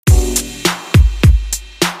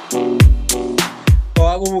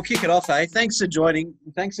well, we'll kick it off, eh? Thanks for joining.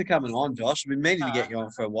 Thanks for coming on, Josh. We've been meaning to get you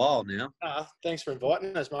on for a while now. Thanks for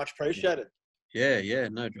inviting us. Much appreciated. Yeah,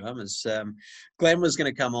 no dramas. Glenn was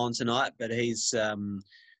going to come on tonight, but he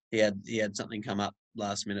had something come up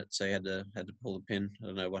last minute, so he had to pull the pin. I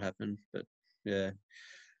don't know what happened, but yeah.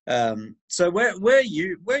 So where are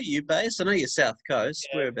you based? I know you're South Coast.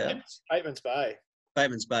 Yeah, Whereabouts? Bateman's Bay.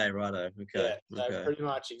 Bateman's Bay, righto. Okay. Yeah, so pretty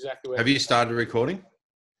much exactly where. Have you started recording?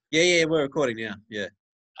 Yeah, we're recording now. Yeah.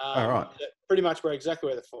 All right. Pretty much exactly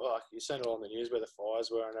where you've seen it on the news where the fires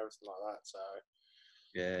were and everything like that. So.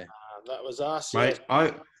 Yeah. That was us. Mate,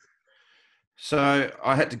 yeah.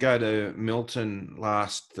 I had to go to Milton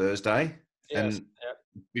last Thursday, and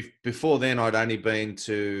before then I'd only been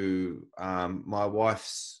to my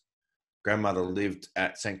wife's grandmother lived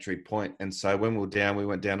at Sanctuary Point, and so when we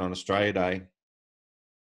went down on Australia Day,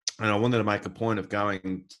 and I wanted to make a point of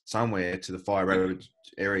going somewhere to the fire ravaged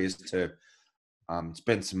areas to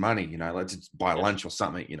spend some money, like to buy lunch or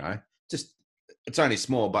something, just it's only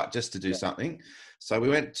small, but just to do something. So we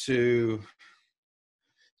went to,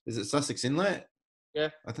 is it Sussex Inlet? Yeah.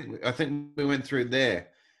 I think we went through there.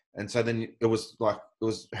 And so then it was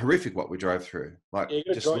horrific what we drove through. Like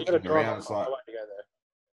just looking around, it's like,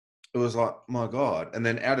 it was like, my God. And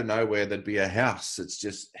then out of nowhere, there'd be a house. It's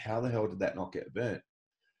just, how the hell did that not get burnt?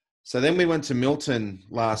 So then we went to Milton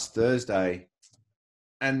last Thursday,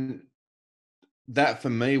 and that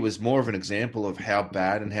for me was more of an example of how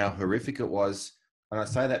bad and how horrific it was. And I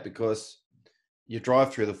say that because you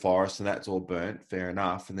drive through the forest and that's all burnt, fair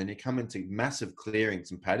enough. And then you come into massive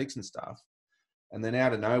clearings and paddocks and stuff. And then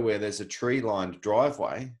out of nowhere, there's a tree-lined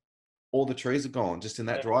driveway. All the trees are gone just in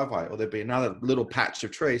that driveway. Or there'd be another little patch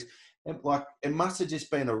of trees. And like, it must have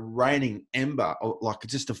just been a raining ember or like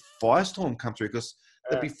just a firestorm come through, because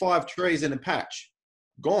there'd be 5 trees in a patch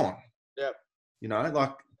gone. Yep.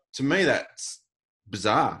 Like, to me, that's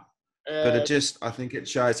bizarre. But I think it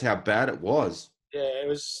shows how bad it was. Yeah, it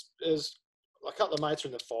was a couple of mates were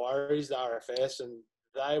in the fireys, the RFS, and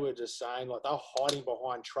they were just saying, like, they were hiding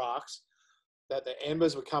behind trucks, that the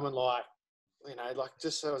embers were coming like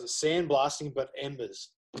just it was a sandblasting, but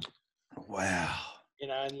embers. Wow.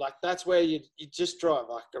 And like that's where you just drive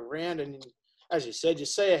like around, and as you said, you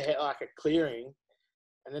see a clearing,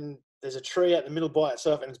 and then there's a tree out in the middle by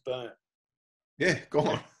itself, and it's burnt. Yeah,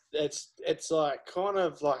 gone. It's like kind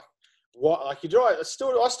of like what, like you drive. I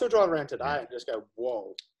still drive around today and just go,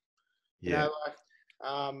 whoa. Yeah.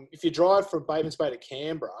 If you drive from Bateman's Bay to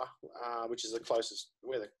Canberra, which is the closest,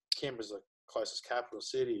 Canberra's the closest capital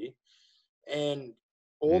city, and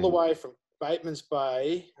all the way from Bateman's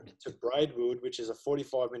Bay to Braidwood, which is a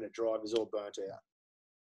 45-minute drive, is all burnt out.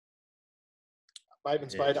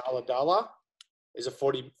 Bateman's Bay to Ulladulla is a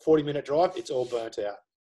 40-minute drive. It's all burnt out.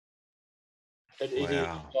 It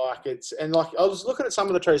is I was looking at some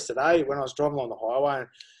of the trees today when I was driving along the highway,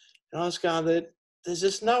 and I was going that there's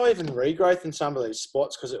just no even regrowth in some of these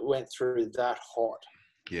spots because it went through that hot.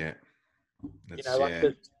 Yeah.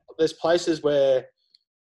 There's places where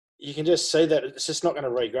you can just see that it's just not going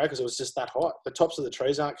to regrow because it was just that hot. The tops of the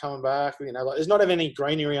trees aren't coming back. There's not even any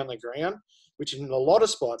greenery on the ground, which in a lot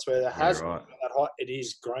of spots where there hasn't been that hot, it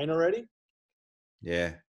is green already.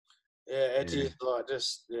 Yeah. Yeah, it is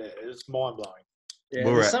it's mind blowing. Yeah,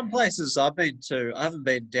 there's some places I've been to. I haven't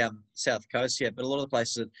been down South Coast yet, but a lot of the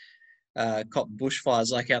places that caught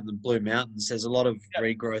bushfires, like out in the Blue Mountains, there's a lot of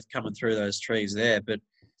regrowth coming through those trees there. But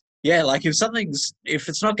yeah, like if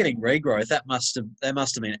it's not getting regrowth, they must have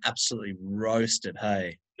been absolutely roasted.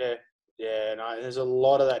 Hey. Yeah. No, there's a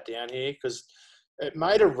lot of that down here because it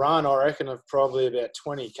made a run, I reckon, of probably about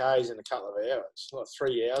 20 k's in a couple of hours, like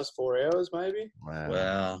 3 hours, 4 hours, maybe.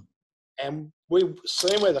 Wow. And we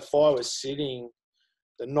seen where the fire was sitting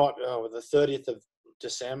the night, the 30th of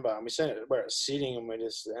December, and we seen it where it's sitting, and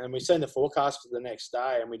we seen the forecast for the next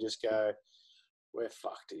day, and we just go, we're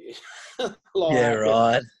fucked here. Yeah,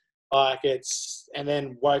 right. And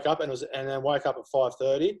then woke up at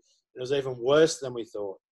 5:30. It was even worse than we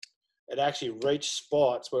thought. It actually reached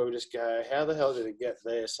spots where we just go, how the hell did it get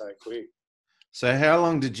there so quick? So how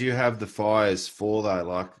long did you have the fires for though?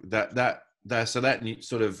 Like that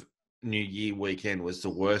sort of New Year weekend was the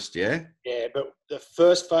worst, yeah? Yeah, but the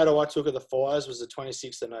first photo I took of the fires was the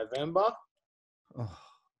 26th of November. Oh,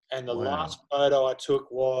 and the last photo I took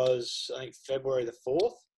was, I think, February the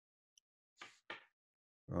 4th.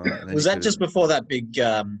 Right, was that just before that big,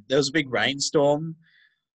 there was a big rainstorm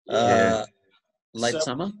late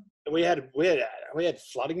summer? We had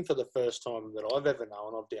flooding for the first time that I've ever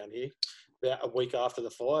known of down here, about a week after the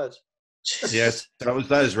fires. Yes, that was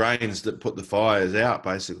those rains that put the fires out,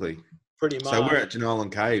 basically. Pretty much. So we're at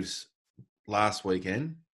Jenolan Caves last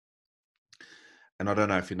weekend, and I don't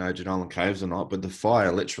know if you know Jenolan Caves or not, but the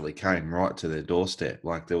fire literally came right to their doorstep.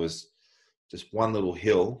 Like there was just one little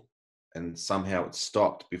hill, and somehow it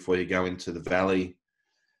stopped before you go into the valley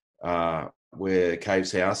where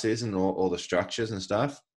Caves House is and all the structures and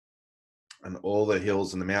stuff. And all the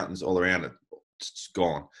hills and the mountains all around it, it's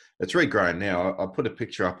gone. It's regrown now. I put a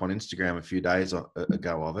picture up on Instagram a few days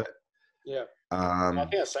ago of it. Yeah. I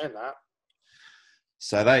think I've seen that.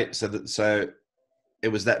 So it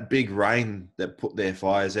was that big rain that put their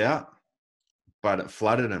fires out, but it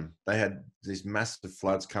flooded them. They had these massive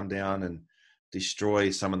floods come down and destroy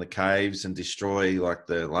some of the caves and destroy like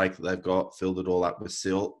the lake that they've got, filled it all up with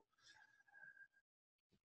silt.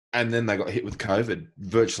 And then they got hit with COVID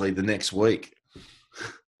virtually the next week.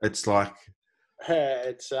 It's like,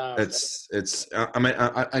 it's. I mean,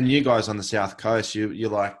 and you guys on the South Coast, you're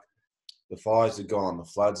like, the fires are gone, the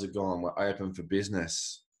floods are gone, we're open for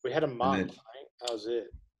business. We had a month, I think. That was it.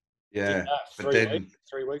 Yeah. 3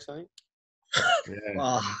 weeks, I think. Yeah.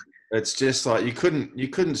 Oh. It's just like you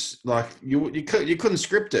couldn't like you couldn't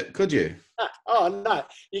script it, could you? Oh no!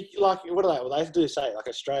 You like what are they? Well, they do say like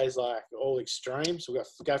Australia's like all extremes. We got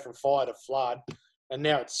to go from fire to flood, and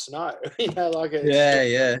now it's snow. Like it's,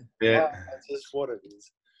 yeah. That's just what it is.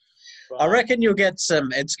 But I reckon you'll get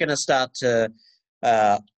some. It's going to start to.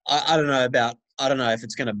 I don't know if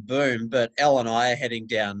it's going to boom, but Elle and I are heading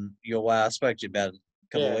down your way. I spoke to you about it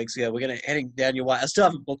a couple of weeks ago. We're heading down your way. I still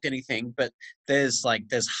haven't booked anything, but there's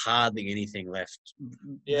hardly anything left.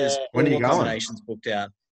 Yeah. When are you going? Accommodations booked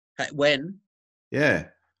out. When? Yeah.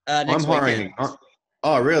 Next weekend.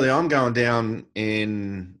 Oh, really? I'm going down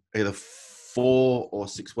in either 4 or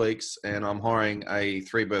 6 weeks, and I'm hiring a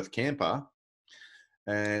 3-berth camper,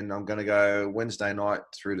 and I'm going to go Wednesday night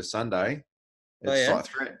through to Sunday. It's like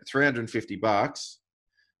 $350. It's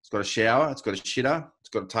got a shower. It's got a shitter. It's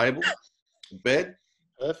got a table, a bed.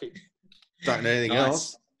 Perfect. Don't need anything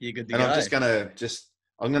else. You're good to and go.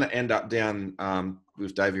 I'm gonna end up down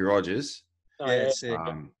with Davey Rogers. Sick.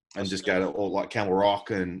 And just go to all like Camel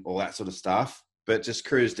Rock and all that sort of stuff. But just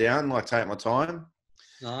cruise down, like take my time.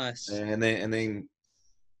 Nice. And then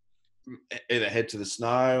either head to the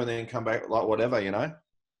snow and then come back, like whatever,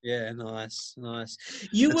 Yeah, nice.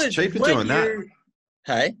 It's cheaper doing that.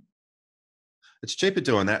 Hey? It's cheaper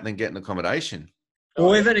doing that than getting accommodation.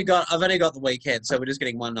 Well, I've only got the weekend, so we're just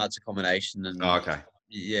getting one night's accommodation. And okay.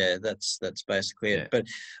 Yeah, that's basically it. But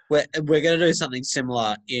we're going to do something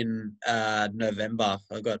similar in November.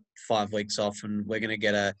 I've got 5 weeks off, and we're going to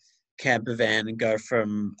get a camper van and go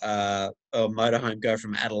from or motorhome, go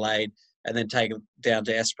from Adelaide, and then take them down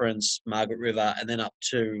to Esperance, Margaret River, and then up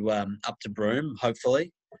to Broome,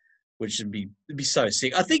 hopefully, which would be so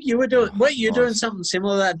sick. I think you were doing. Weren't you doing something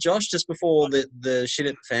similar to that, Josh, just before the shit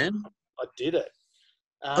at the fan? I did it.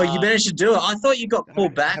 You managed to do it. I thought you got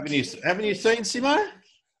pulled back. Haven't you seen Simo?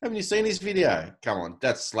 Haven't you seen his video? Come on,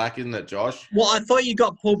 that's slack, isn't it, Josh? Well, I thought you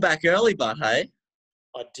got pulled back early, but hey.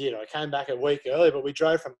 I did. I came back a week early, but we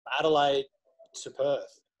drove from Adelaide to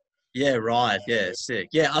Perth. Yeah, right. Yeah, sick.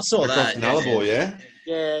 Yeah, I saw that. Nullarbor, yeah?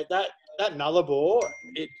 Yeah, that Nullarbor,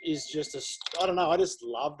 it is just I don't know, I just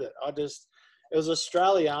loved it. It was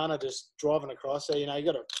Australiana just driving across there.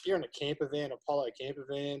 You're in a camper van, Apollo camper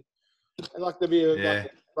van. And like there'd be like a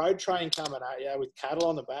road train coming at you with cattle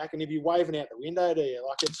on the back, and you'd be waving out the window to you.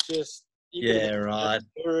 Like it's just right.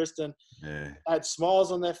 Tourist, and they had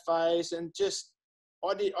smiles on their face, and just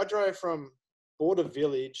I drove from Border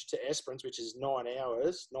Village to Esperance, which is 9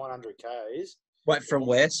 hours, 900 k's. Wait, from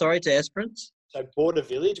where? Sorry, to Esperance. So Border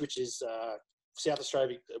Village, which is South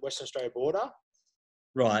Australia, Western Australia border.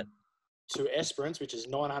 Right. To Esperance, which is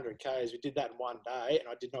 900 k's. We did that in one day, and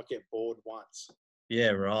I did not get bored once.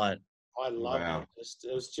 Yeah, right. I loved it.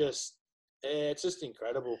 It was just, it's just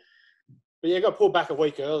incredible. But yeah, I got pulled back a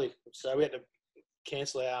week early. So we had to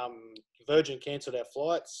cancel Virgin cancelled our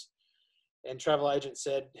flights. And travel agent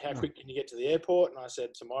said, how quick can you get to the airport? And I said,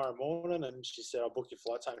 tomorrow morning. And she said, I'll book your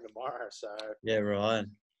flights home tomorrow. So yeah, right.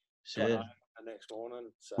 Shit. The next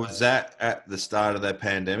morning. So, was that at the start of the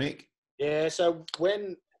pandemic? Yeah. So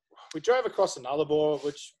when we drove across the Nullarbor,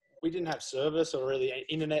 which we didn't have service or really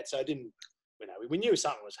internet, so I didn't. We knew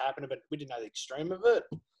something was happening, but we didn't know the extreme of it.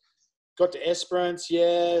 Got to Esperance,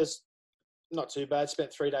 it was not too bad.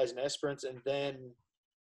 Spent 3 days in Esperance, and then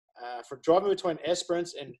for driving between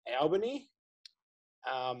Esperance and Albany,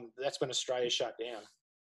 that's when Australia shut down.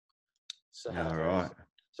 So, right.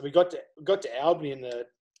 So we got to Albany, and the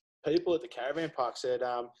people at the caravan park said,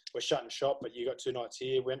 "We're shutting shop, but you got 2 nights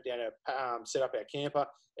here." Went down to set up our camper.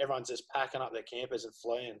 Everyone's just packing up their campers and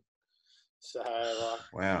fleeing. So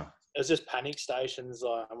wow. It was just panic stations.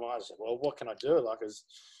 I said, well, what can I do? There's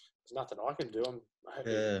nothing I can do.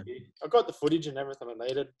 Yeah. I got the footage and everything I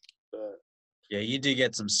needed, but Yeah, you do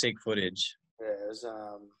get some sick footage. yeah, it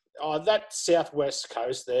was, that southwest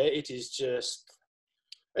coast there, it is just,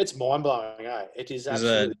 it's mind blowing, eh? It is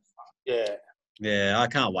absolutely, yeah. Yeah, I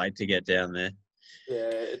can't wait to get down there.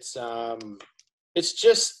 Yeah, it's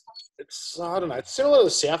just, I don't know, it's similar to the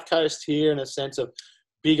south coast here in a sense of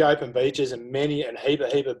big open beaches and heap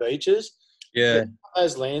of beaches. Yeah.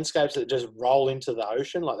 Those landscapes that just roll into the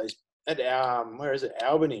ocean, like these where is it,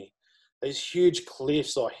 Albany? These huge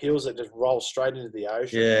cliffs or hills that just roll straight into the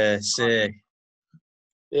ocean. Yeah, sick.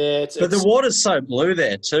 Yeah, but the water's so blue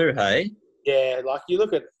there too, hey? Yeah, like you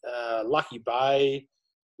look at Lucky Bay,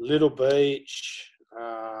 Little Beach,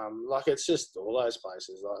 like it's just all those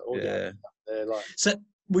places. Like all down there, like. So,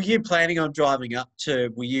 were you planning on driving up to?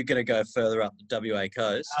 Were you going to go further up the WA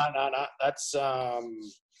coast? No. That's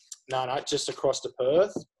no, just across to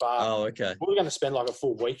Perth. But okay. We're going to spend like a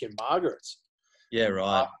full week in Margaret's. Yeah,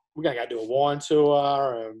 right. We're going to go do a wine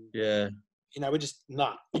tour. And, yeah. You know, we just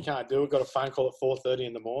you can't do it. Got a phone call at 4:30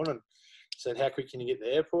 in the morning. Said, how quick can you get to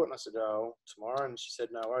the airport? And I said, oh, tomorrow. And she said,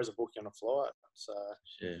 no worries, I'll book you on a flight. So,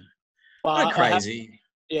 yeah. But crazy.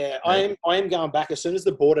 I am going back as soon as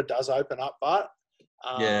the border does open up, but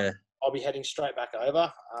I'll be heading straight back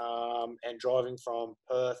over and driving from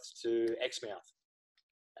Perth to Exmouth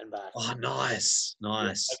and back. Oh, nice.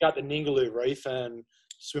 I got the Ningaloo Reef and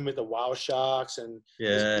swim with the whale sharks and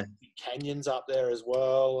canyons up there as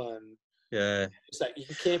well. And it's like you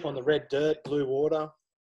can camp on the red dirt, blue water.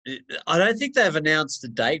 I don't think they've announced a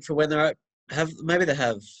date for when they're maybe they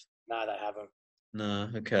have. No, they haven't. No,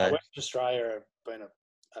 okay. Western Australia have been an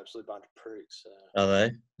absolute bunch of pricks. Are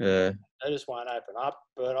they? Yeah. They just won't open up,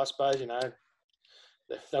 but I suppose, you know,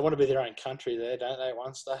 they want to be their own country there, don't they, at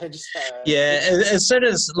one stage? As soon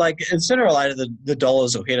as, sooner or later, the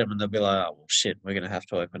dollars will hit them and they'll be like, oh, well, shit, we're going to have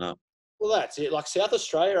to open up. Well, that's it. Like South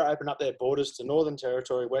Australia open up their borders to Northern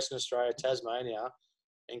Territory, Western Australia, Tasmania,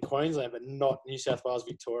 and Queensland, but not New South Wales,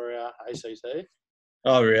 Victoria, ACT.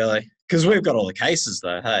 Oh, really? Because we've got all the cases,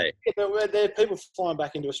 though, hey? Yeah, but there are people flying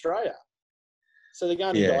back into Australia. So they're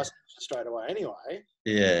going to isolation straight away anyway.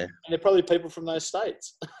 Yeah. And they're probably people from those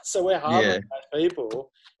states. So we're harboring those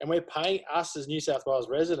people, and we're paying us as New South Wales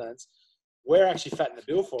residents. We're actually fatting the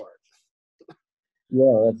bill for it.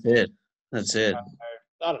 Yeah, that's it.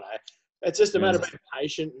 I don't know. It's just a matter of being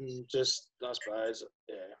patient and just, I suppose,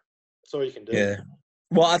 that's all you can do. Yeah.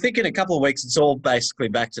 Well, I think in a couple of weeks, it's all basically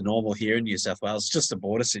back to normal here in New South Wales. It's just a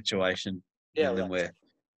border situation. Yeah. And then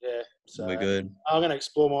so we're good. I'm going to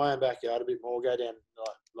explore my own backyard a bit more, go down,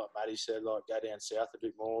 like Matty said, go down south a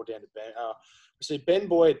bit more, down to Ben. We see Ben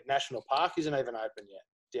Boyd National Park isn't even open yet,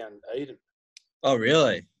 down Eden. Oh,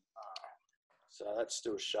 really? So that's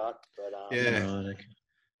still shut. But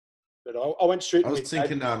But I went shooting. I was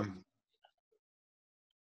thinking,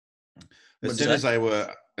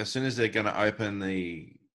 as soon as they're going to open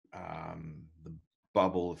the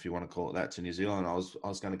bubble, if you want to call it that, to New Zealand, I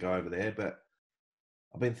was going to go over there, but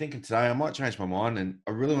I've been thinking today I might change my mind, and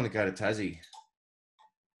I really want to go to Tassie.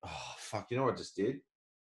 Oh fuck! You know what I just did?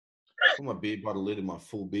 Put my beer by the lid of my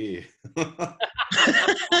full beer.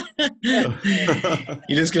 You're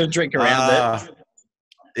just going to drink around it.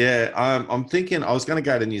 Yeah, I'm thinking I was going to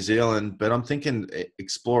go to New Zealand, but I'm thinking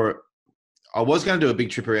explore. I was going to do a big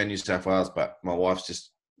trip around New South Wales, but my wife's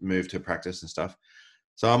just moved to practice and stuff.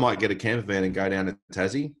 So I might get a camper van and go down to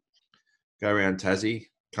Tassie, go around Tassie,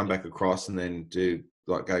 come back across, and then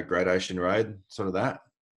go Great Ocean Road, sort of that.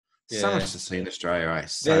 Yeah. So much to see in Australia, eh?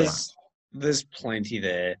 So much. There's plenty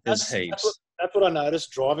there. There's heaps. That's what I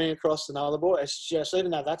noticed driving across the Nullarbor. It's just,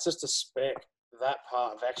 even though that's just a speck, that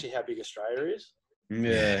part of actually how big Australia is.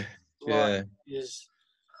 Yeah. It's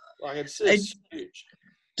huge.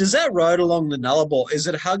 Does that road along the Nullarbor, is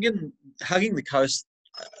it hugging the coast,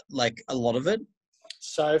 like a lot of it?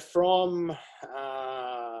 So from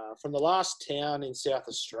the last town in South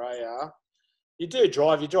Australia, you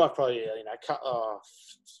drive probably a couple of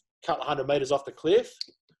 100 metres off the cliff.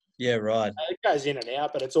 Yeah, right. It goes in and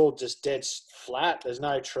out, but it's all just dead flat. There's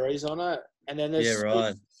no trees on it, and then there's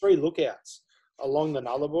three lookouts along the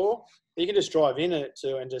Nullarbor. You can just drive in it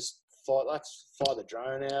too and just fly the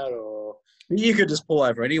drone out, or you could just pull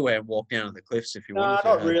over anywhere and walk down to the cliffs if you wanted to.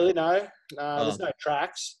 No, not really. No, there's no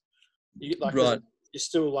tracks. You're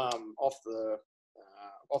still off the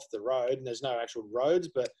road, and there's no actual roads,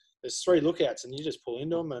 but there's three lookouts, and you just pull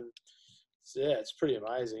into them, and it's pretty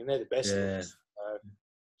amazing. They're the best. Yeah.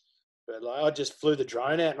 But I just flew the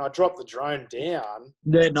drone out, and I dropped the drone down.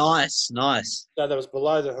 Yeah, nice. So that was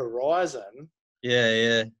below the horizon.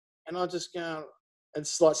 Yeah. And I just go,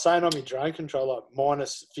 it's like saying on my drone control, like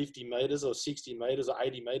minus 50 meters or 60 meters or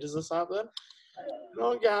 80 meters or something. And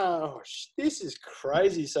I'm going, oh, this is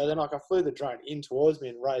crazy. So then like I flew the drone in towards me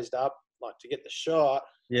and raised up like to get the shot.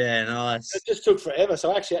 Yeah, nice. It just took forever.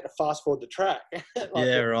 So I actually had to fast forward the track.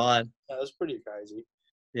 Yeah, right. That was pretty crazy.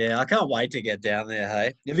 Yeah, I can't wait to get down there,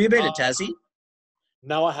 hey? Have you been to Tassie?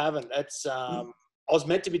 No, I haven't. It's I was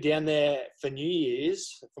meant to be down there for New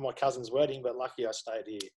Year's for my cousin's wedding, but lucky I stayed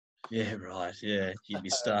here. Yeah, right. Yeah, you'd be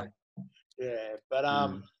stuck. Yeah, but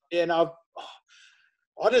yeah, no,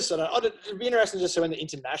 it'd be interesting just when the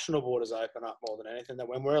international borders open up more than anything, that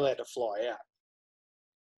when we're allowed to fly out.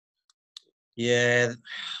 Yeah.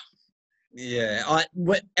 Yeah.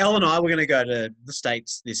 Elle and I were going to go to the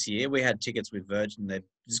States this year. We had tickets with Virgin. They've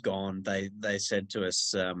just gone. They said to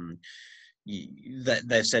us,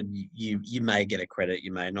 they said you may get a credit,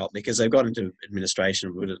 you may not, because they've got into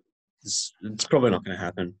administration. It's probably not going to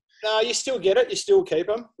happen. No, you still get it. You still keep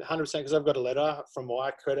them 100% because I've got a letter from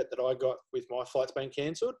my credit that I got with my flights being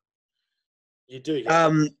cancelled. You do get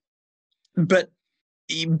it. But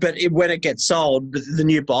when it gets sold, the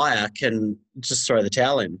new buyer can just throw the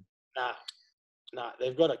towel in. Nah,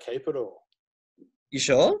 they've got to keep it all. You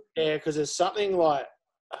sure? Yeah, because there's something like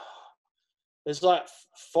there's like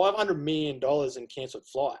 $500 million in cancelled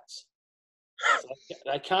flights. So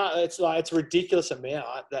they can't. It's a ridiculous amount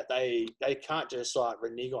that they can't just like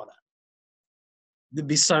renege on it. There'd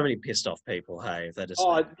be so many pissed off people, hey, if they just.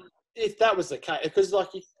 If that was the case, because like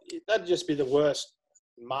that'd just be the worst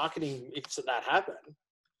marketing if that happened.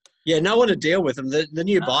 Yeah, no one to deal with them. The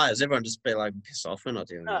new buyers, everyone just be like pissed off. We're not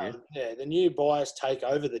dealing with you. Yeah, the new buyers take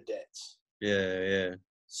over the debts. Yeah.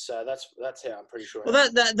 So that's how I'm pretty sure. Well,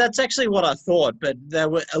 that's actually what I thought, but they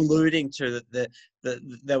were alluding to that.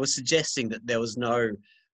 They were suggesting that there was no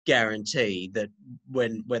guarantee that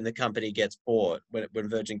when the company gets bought, when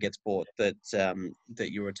Virgin gets bought, that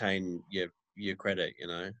you retain your credit. You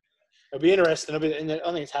know, it'll be interesting. I think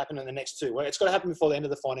it's happening in the next 2 weeks. It's got to happen before the end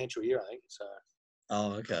of the financial year, I think. So.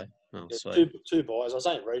 Oh, okay. Oh, yeah, sweet. Two buys. I was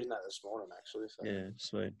only reading that this morning, actually. So. Yeah,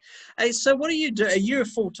 sweet. Hey, so what do you do? Are you a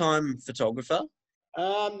full-time photographer?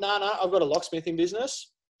 No. I've got a locksmithing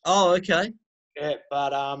business. Oh, okay. Yeah,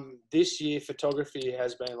 but this year photography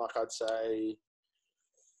has been like I'd say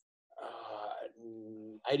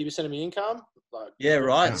 80% of my income. Like yeah,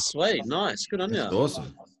 right. Sweet, nice. Good on you.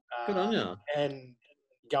 Awesome. Good on you. And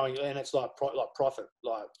it's like profit,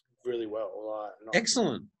 like really well. Like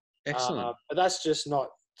excellent. But that's just not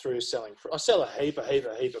through selling. I sell a heap of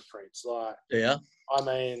prints. Like yeah. I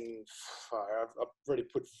mean, I've already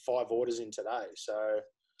put 5 orders in today. So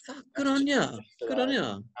good on you. Good on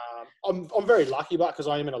you. I'm very lucky, but because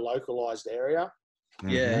I am in a localized area.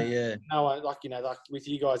 Yeah, yeah. No, like with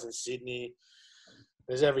you guys in Sydney,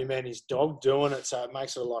 there's every man his dog doing it, so it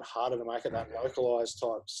makes it a lot harder to make it that localized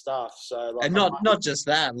type stuff. So, like, and not just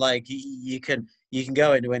that, like you can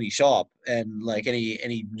go into any shop and like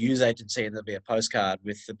any news agency, and there'll be a postcard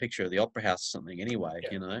with the picture of the Opera House or something. Anyway,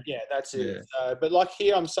 you know. Yeah, that's it. So, but like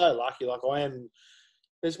here, I'm so lucky. Like I am.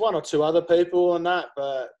 There's 1 or 2 other people on that,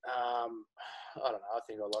 but I don't know. I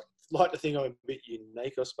think I like to think I'm a bit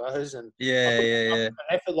unique, I suppose. And yeah.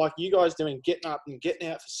 Effort like you guys doing, getting up and getting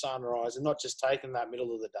out for sunrise, and not just taking that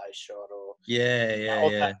middle of the day shot or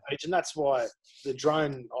yeah. And that's why the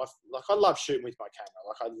drone. I love shooting with my camera.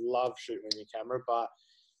 Like I love shooting with my camera, but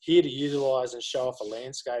here to utilize and show off a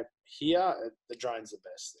landscape here, the drone's the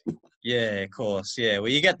best thing. Yeah, of course. Yeah, well,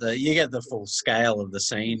 you get the full scale of the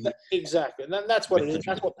scene. Exactly, and that's what it is.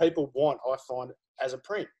 That's what people want. I find as a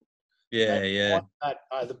print. Yeah. That,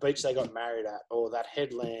 the beach they got married at, or that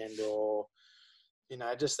headland, or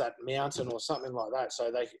just that mountain or something like that.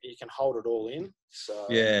 So you can hold it all in. So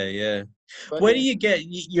yeah. Where do you get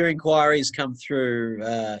your inquiries come through?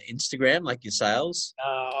 Instagram, like your sales?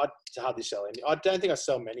 I hardly sell any. I don't think I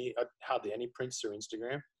sell hardly any prints through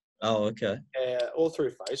Instagram. Oh, okay. All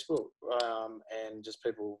through Facebook, and just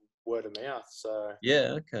people word of mouth. So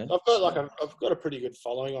yeah, okay. I've got a pretty good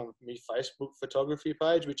following on my Facebook photography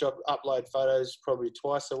page, which I upload photos probably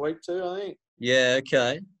twice a week too, I think. Yeah,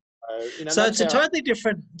 okay. So it's a totally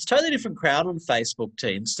different crowd on Facebook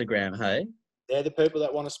to Instagram, hey? They're the people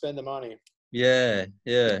that want to spend the money. Yeah.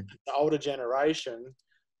 The older generation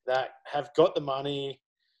that have got the money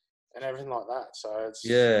and everything like that. So it's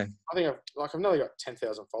I think I've nearly got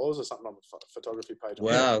 10,000 followers or something on the photography page.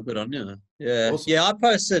 Wow, good on you. Yeah, awesome. Yeah. I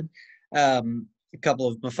posted a couple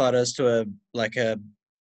of my photos to a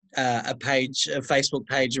Facebook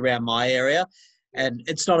page around my area, and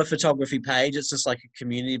it's not a photography page. It's just like a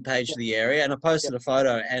community page for the area. And I posted a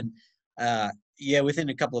photo, and within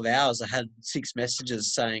a couple of hours, I had 6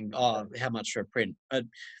 messages saying, "Oh, how much for a print?"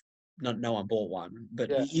 no one bought one, but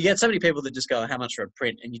Yeah. you get so many people that just go, how much for a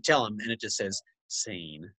print? And you tell them and it just says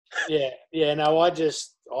seen. Yeah. No, I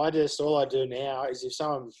just all I do now is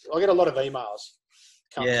I get a lot of emails.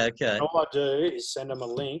 Yeah, okay. All I do is send them a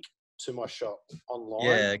link to my shop online.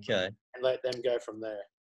 Yeah, okay. And let them go from there.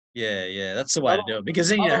 Yeah. That's the way to do it, because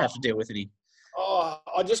then you don't have to deal with any. Oh,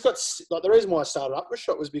 I just got the reason why I started up my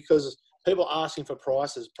shop was because people asking for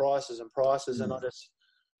prices, and I just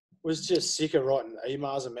was just sick of writing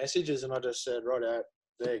emails and messages, and I just said, right out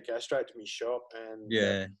there, go straight to my shop, and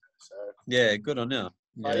good on you.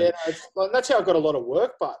 That's how I got a lot of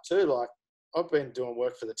work, but too, like I've been doing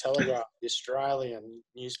work for the Telegraph, the Australian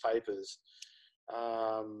newspapers,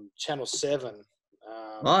 Channel 7.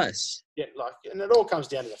 Nice. Yeah, and it all comes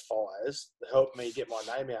down to the fires that help me get my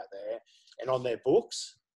name out there and on their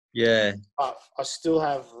books. Yeah. But I still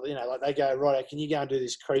have, they go, right, can you go and do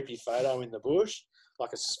this creepy photo in the bush,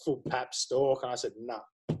 like a full pap stalk? And I said, no.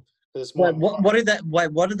 What did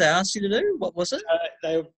they ask you to do? What was it?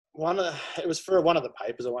 It was for one of the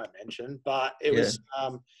papers I won't mention, but it was,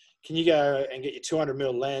 can you go and get your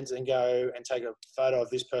 200mm lens and go and take a photo of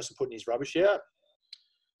this person putting his rubbish out?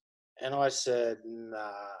 And I said,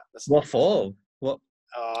 nah. What for? What?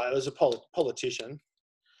 It was a politician.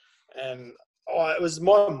 And it was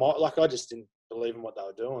I just didn't believe in what they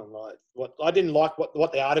were doing. I didn't like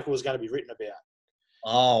what the article was going to be written about.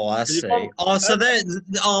 Oh, I see. I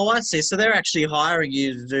see. So they're actually hiring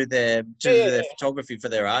you to do their photography for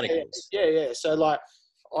their articles. Yeah. So I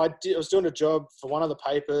was doing a job for one of the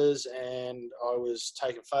papers, and I was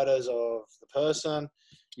taking photos of the person.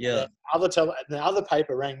 Yeah. The other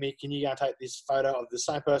paper rang me. Can you go and take this photo of the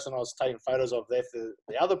same person I was taking photos of there for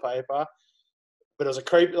the other paper? But it was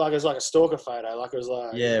it was like a stalker photo. Like it was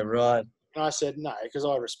like. Yeah, right. And I said no, because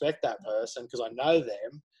I respect that person, because I know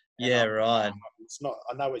them. Yeah, right. It's not.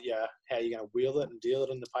 I know how you're going to wheel it and deal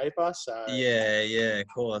it in the paper. So. Yeah, of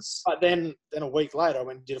course. But then a week later, I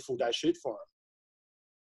went and did a full day shoot for them.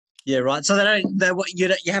 Yeah, right. So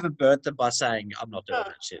you haven't burnt them by saying, I'm not doing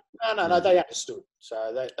that shit. No, they understood.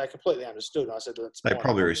 So they completely understood. And I said, they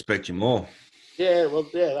probably respect you more. Yeah,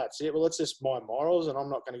 that's it. Well, it's just my morals, and I'm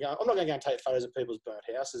not going to go and take photos of people's burnt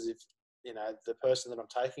houses if, the person that I'm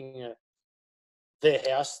taking their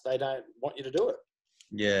house, they don't want you to do it.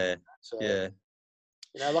 Yeah. So, yeah.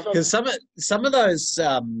 Because some of those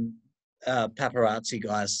paparazzi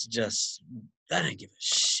guys they don't give a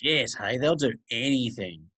shit. Hey, they'll do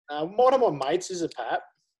anything. One of my mates is a pap.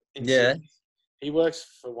 Yeah. Sydney. He works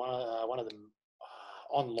for one of them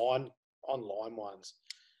online ones,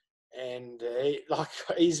 and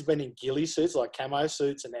he's been in ghillie suits, like camo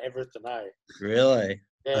suits and everything. Really?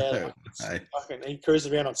 Yeah. He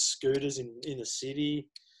cruises around on scooters in the city.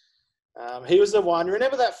 He was the one.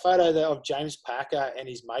 Remember that photo of James Packer and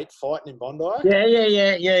his mate fighting in Bondi?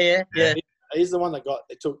 Yeah. He's the one that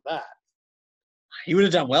took that. He would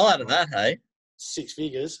have done well out of that, hey? 6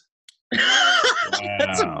 figures. Wow.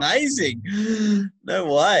 That's amazing.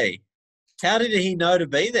 No way. How did he know to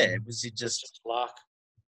be there? Was it just luck?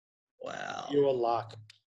 Wow. Pure luck.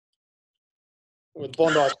 With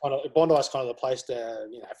Bondi's kind of the place to,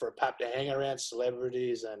 for a pap to hang around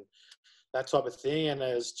celebrities and that type of thing, and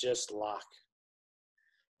it was just luck.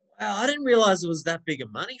 Wow, I didn't realise it was that big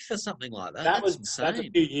of money for something like that. That's insane. That's a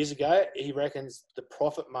few years ago. He reckons the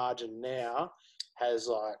profit margin now is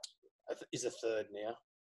a third now.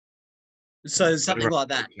 So something like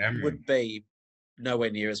that would be nowhere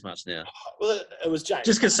near as much now. Well, it was James.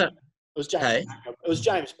 Just because it was James. Hey? It was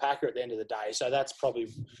James Packer at the end of the day. So that's probably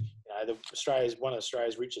one of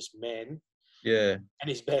Australia's richest men. Yeah. And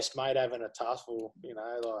his best mate having a tussle,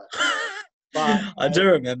 But I do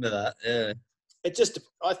remember that. Yeah. It just,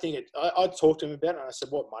 I talked to him about it, and I said,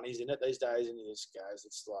 "What money's in it these days?" And he just goes,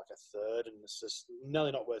 "It's like a third, and it's just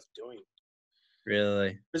nearly not worth doing."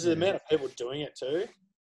 Really? Because the amount of people doing it too.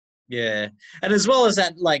 Yeah, and as well as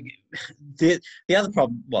that, like the other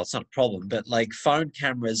problem. Well, it's not a problem, but like phone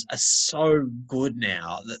cameras are so good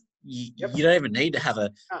now that you don't even need to have a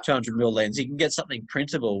 200mm lens. You can get something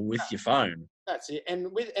printable with your phone. That's it, and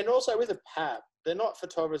also with a PAP, they're not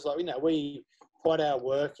photographers like we pride our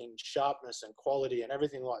work in sharpness and quality and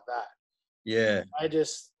everything like that. Yeah, they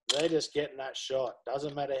just getting that shot.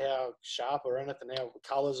 Doesn't matter how sharp or anything, how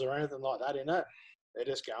colours or anything like that in it. They're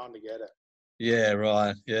just going to get it. Yeah,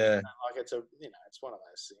 right. Yeah. Like it's it's one of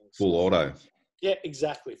those things. Full auto. Yeah,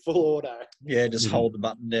 exactly. Full auto. Yeah, just hold the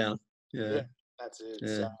button down. Yeah. That's it.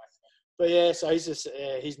 Yeah. So, but yeah, so he's just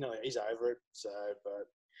he's over it. So, but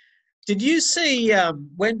did you see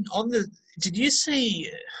when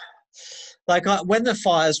the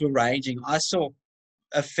fires were raging? I saw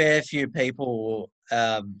a fair few people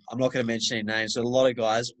I'm not going to mention any names, but a lot of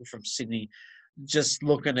guys from Sydney just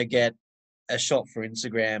looking to get a shot for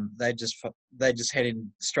Instagram. They just head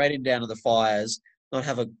in straight in down to the fires, not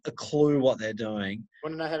have a clue what they're doing.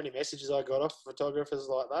 Want to know how many messages I got off photographers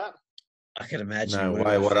like that? I can imagine. No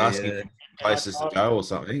way. What, asking places to go or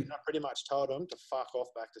something? I pretty much told them to fuck off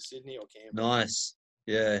back to Sydney or Canberra. Nice.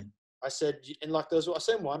 Yeah. I said, and like I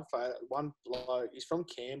seen one bloke, he's from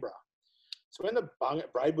Canberra. So when the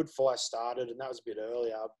Braidwood fire started, and that was a bit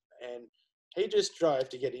earlier, and he just drove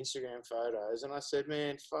to get Instagram photos, and I said,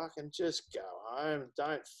 man, fucking just go home.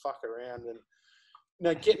 Don't fuck around and,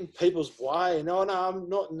 get in people's way. And, no, I'm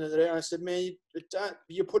not in there. I said, man,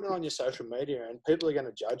 you're putting it on your social media, and people are going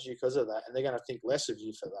to judge you because of that, and they're going to think less of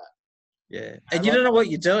you for that. Yeah. And you don't know what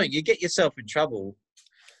you're doing. You get yourself in trouble.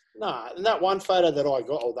 No, and that one photo that I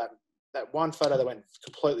got, or that one photo that went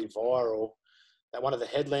completely viral, that one of the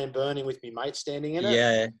headland burning with me mate standing in it.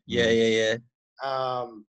 Yeah.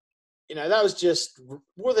 That was just,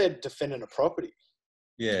 we're there defending a property.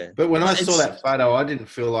 Yeah. But when I saw that photo, I didn't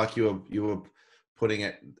feel like you were putting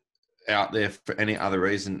it out there for any other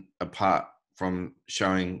reason apart from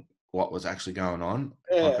showing what was actually going on.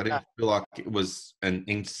 Yeah, like I didn't feel like it was an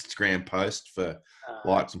Instagram post for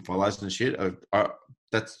likes and follows and shit.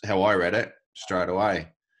 That's how I read it straight away.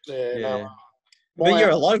 Yeah. But you're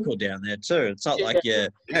a local down there too. It's not like you're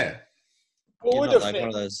Well, you're not like one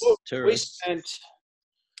of those tourists.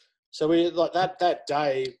 We like that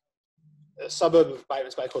day, a suburb of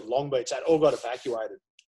Batemans Bay called Long Beach, that all got evacuated.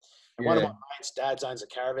 And one of my mates' dads owns a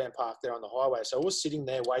caravan park there on the highway, so I was sitting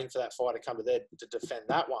there waiting for that fire to come to there to defend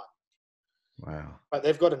that one. Wow! But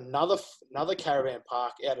they've got another caravan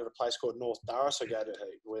park out at a place called North Durras I go to,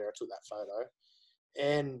 where I took that photo,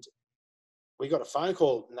 and we got a phone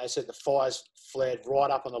call, and they said the fire's flared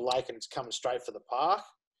right up on the lake and it's coming straight for the park.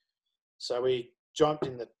 So we jumped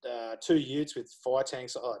in the 2 utes with fire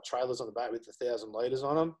tanks, trailers on the back with 1,000 litres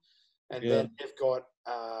on them. And then they've got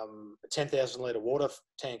a 10,000 litre water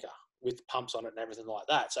tanker with pumps on it and everything like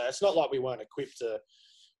that. So it's not like we weren't equipped to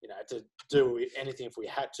do anything if we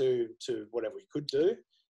had to whatever we could do.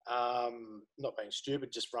 Not being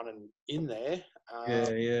stupid, just running in there.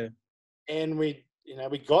 And we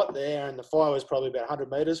got there, and the fire was probably about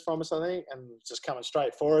 100 metres from us, I think, and just coming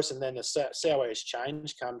straight for us. And then the southwest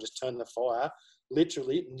change just turned the fire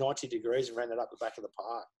literally 90 degrees and ran it up the back of the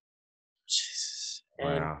park. Jesus.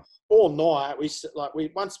 And wow. all night,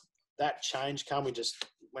 once that change came, we just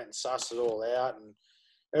went and sussed it all out and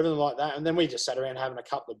everything like that. And then we just sat around having a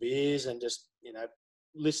couple of beers and just,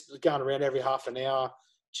 going around every half an hour,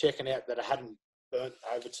 checking out that it hadn't burnt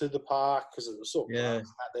over to the park because it was sort of out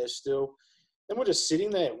there still. And we're just sitting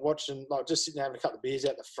there watching, having a couple of beers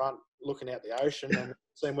out the front, looking out the ocean and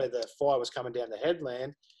seeing where the fire was coming down the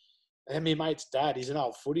headland. And my mate's dad, he's an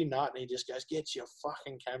old footy nut, and he just goes, "Get your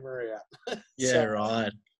fucking camera out."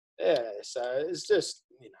 Right. Yeah, so it's just,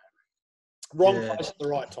 wrong place at the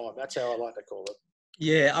right time. That's how I like to call it.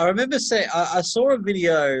 Yeah, I remember I saw a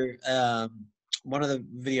video, one of the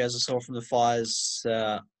videos I saw from the fires,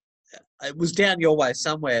 it was down your way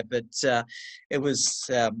somewhere, but it was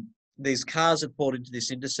these cars had pulled into this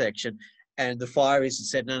intersection, and the fireys had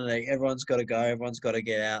said, no, everyone's got to go, everyone's got to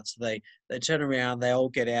get out. So they turn around, they all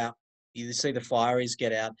get out. You see the fireys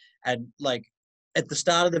get out, and at the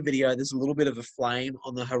start of the video, there's a little bit of a flame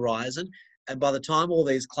on the horizon, and by the time all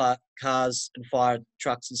these cars and fire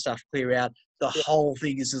trucks and stuff clear out, the whole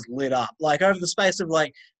thing is just lit up. Over the space of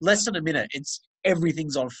less than a minute,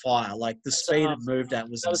 everything's on fire. The speed it moved at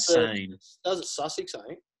was insane. That was at Sussex, I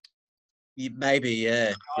think. Maybe,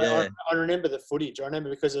 yeah. I remember the footage. I remember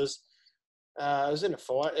because it was in a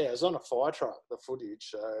fire. Yeah, it was on a fire truck. The footage.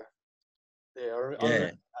 So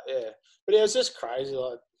but it was just crazy.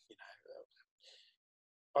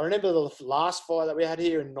 I remember the last fire that we had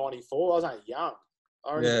here in '94. I was only young.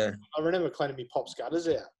 I remember cleaning my pop's gutters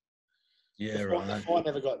out. Yeah, right. The fire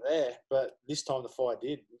never got there, but this time the fire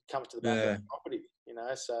did come to the back of the property.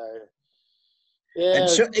 So yeah. And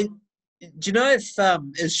do you know if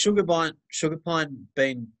is Sugar Pine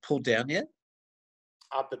been pulled down yet?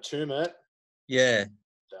 Up at Tumut? Yeah.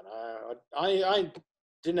 Don't know. I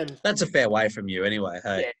didn't even... That's a fair way from you anyway,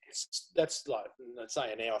 hey? Yeah, that's let's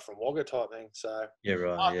say an hour from Wagga type thing. So yeah,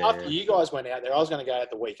 right. After you guys went out there, I was going to go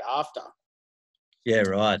out the week after. Yeah,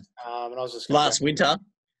 right. And I was just last winter.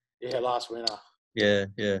 Yeah, last winter. Yeah.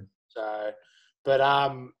 So, but I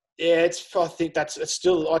think it's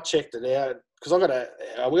still. I checked it out because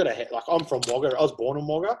I'm from Wagga. I was born in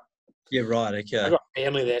Wagga. Yeah, right. Okay. I got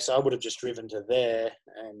family there, so I would have just driven to there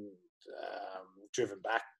and driven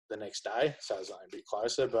back the next day. So it was only a bit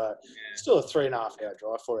closer, but still a 3.5 hour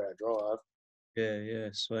drive, 4 hour drive. Yeah,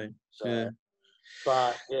 sweet. So,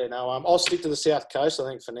 But yeah, no, I'll stick to the South Coast. I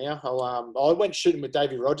think for now. I went shooting with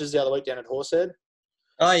Davey Rogers the other week down at Horsehead.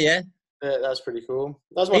 Oh yeah, Yeah, that was pretty cool.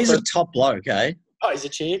 That was my he's first. a top bloke, eh? Oh, he's a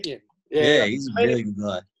champion. Yeah, he's a really good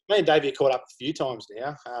guy. Me and Davey caught up a few times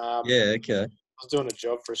now. Yeah, okay. I was doing a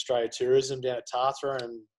job for Australia Tourism down at Tathra,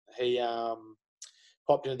 and he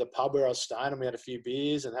popped into the pub where I was staying, and we had a few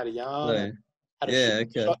beers and had a yarn. Yeah,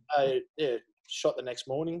 okay. Shot the next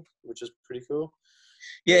morning, which is pretty cool.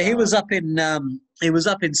 Yeah, he was up in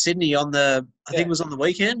Sydney on the. I think it was on the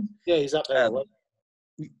weekend. Yeah, he's up there.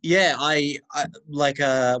 Yeah, I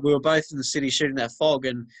we were both in the city shooting that fog,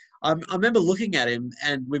 and I remember looking at him,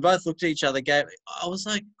 and we both looked at each other. I was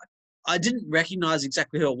like, I didn't recognize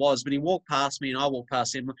exactly who it was, but he walked past me, and I walked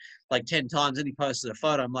past him like 10 times, and he posted a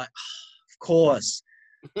photo. I'm like, oh, of course.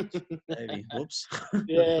 Maybe. Whoops.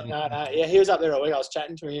 Yeah, no. Yeah, he was up there all week. I was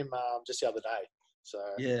chatting to him just the other day. So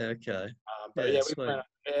yeah, okay. But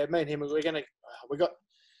me and him,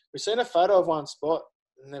 we've seen a photo of one spot,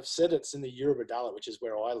 and they've said it's in the Eurobodalla, which is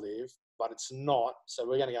where I live, but it's not. So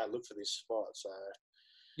we're going to go look for this spot. So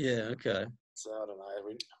yeah, okay. So I don't know.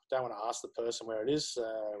 We don't want to ask the person where it is.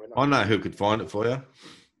 I know who could find it for you.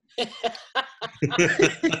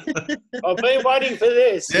 I've been waiting for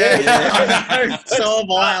this. Yeah. So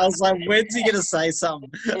am I. I was like, when's he going to say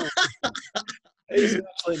something? He's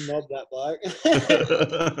actually knobbed that bloke.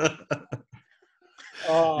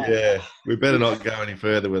 Oh. Yeah, we better not go any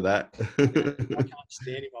further with that. I can't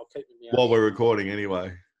stand him. I'll keep him out. While we're recording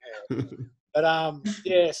anyway. Yeah. But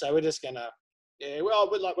yeah, so we're just gonna. Yeah, well,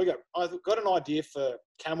 I've got an idea for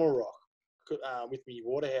Camel Rock with me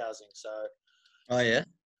water housing. So. Oh yeah.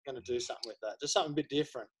 I'm gonna do something with that. Just something a bit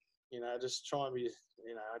different. Just try and be.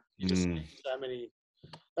 You just see so many.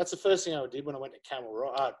 That's the first thing I did when I went to Camel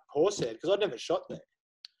Rock, Horsehead, because I'd never shot there.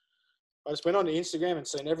 I just went on to Instagram and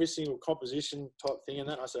seen every single composition type thing in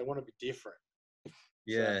that. And I said, I want to be different.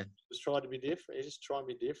 Yeah. So just try to be different. You just try and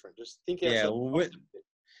be different. Just think outside. Yeah, well,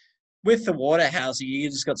 with the water housing, you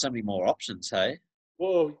just got so many more options, hey?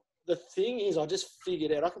 Well, the thing is, I just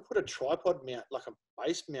figured out I can put a tripod mount, like a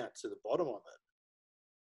base mount to the bottom of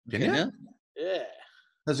it. Can you? Yeah.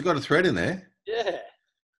 Has it got a thread in there? Yeah.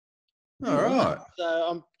 All right.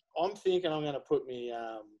 So I'm thinking I'm going to put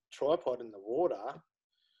my tripod in the water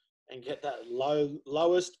and get that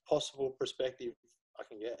lowest possible perspective I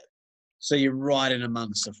can get. So you're right in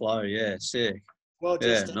amongst the flow, yeah, sick. Well,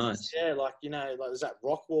 just nice. Yeah, like there's that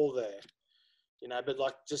rock wall there, but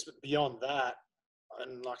like just beyond that,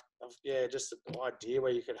 and like just an idea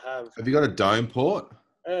where you could have. Have you got a dome port?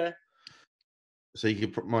 Yeah. So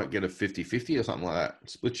you might get a 50-50 or something like that.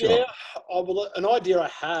 Split shot. Yeah, an idea I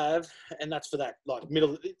have, and that's for that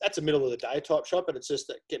that's a middle of the day type shot, but it's just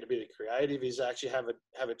that getting a bit of creative is actually have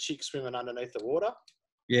a chick swimming underneath the water.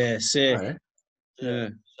 Yeah, sick. Right. Yeah.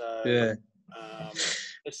 So, yeah.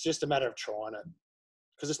 It's just a matter of trying it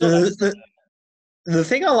because it's not. The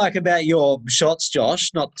thing I like about your shots,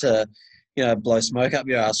 Josh, not to blow smoke up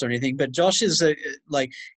your ass or anything, but Josh is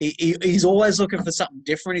he's always looking for something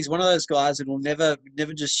different. He's one of those guys that will never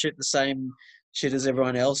just shoot the same shit as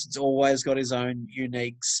everyone else. It's always got his own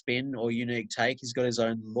unique spin or unique take. He's got his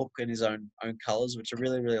own look and his own colors, which I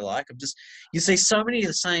really, really like. You see so many of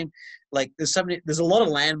the same, like there's a lot of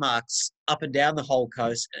landmarks up and down the whole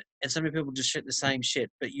coast, and so many people just shoot the same shit,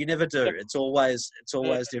 but you never do. It's always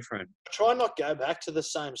different. I try not go back to the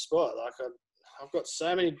same spot. Like I've got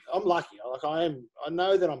so many. I'm lucky. Like I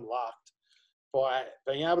know that I'm lucked by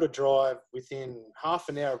being able to drive within half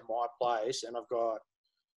an hour of my place, and I've got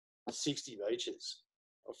 60 beaches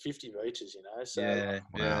or 50 beaches. So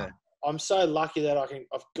yeah. I'm so lucky that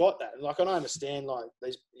I've got that. Like I don't understand. Like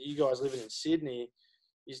you guys living in Sydney,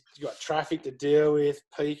 you got traffic to deal with,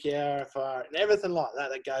 peak hour, and everything like that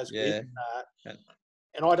goes with that. Yeah.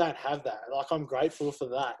 And I don't have that. Like I'm grateful for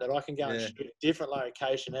that I can go and shoot a different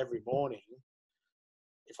location every morning.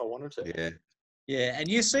 If I wanted to. Yeah. And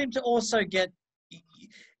you seem to also get,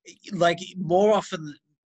 like, more often,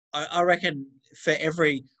 I reckon, for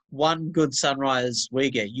every one good sunrise we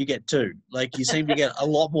get, you get two. Like, you seem to get a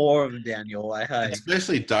lot more of them down your way, hey?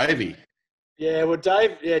 Especially Davey. Yeah, well,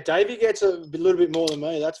 Davey gets a little bit more than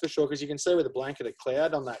me, that's for sure, because you can see with a blanket of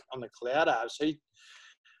cloud on the cloud app. So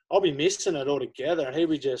I'll be missing it altogether, and he'll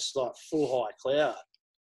be just, like, full high cloud.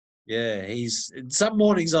 Yeah, some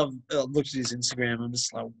mornings I've looked at his Instagram. I'm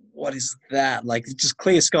just like, what is that? Like, just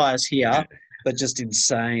clear skies here, but just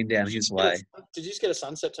insane down his way. Did you just get a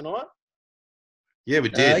sunset tonight? Yeah, we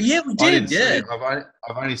did. Yeah, we did. Yeah,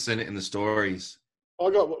 I've only seen it in the stories.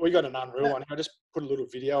 We got an unreal one. I just put a little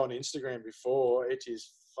video on Instagram before. It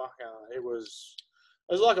is fucking. It was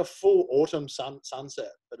like a full autumn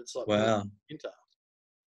sunset, but it's like wow. winter.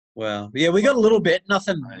 Wow. Yeah, we got a little bit,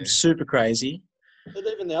 nothing super crazy. But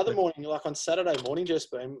even the other morning, like on Saturday morning,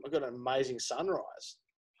 just been, I got an amazing sunrise.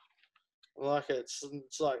 Like it's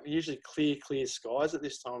like usually clear skies at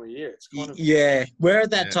this time of year. It's kind of we're at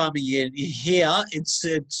that time of year. Here,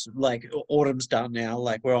 it's like autumn's done now.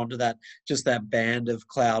 Like we're onto that band of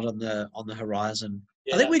cloud on the horizon.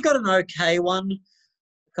 Yeah. I think we got an okay one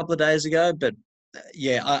a couple of days ago, but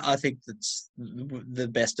I think that's the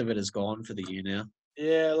best of it is gone for the year now.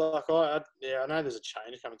 Yeah, like I know there's a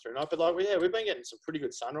change coming through now, but like we've been getting some pretty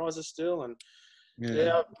good sunrises still, and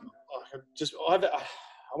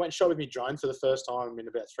I went and shot with my drone for the first time in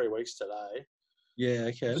about 3 weeks today. Yeah,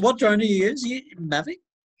 okay. What drone do you use? Mavic?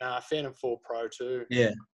 Phantom 4 Pro 2.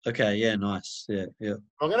 Yeah. Okay. Yeah. Nice. Yeah. Yeah.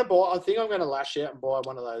 I think I'm gonna lash out and buy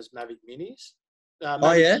one of those Mavic Minis.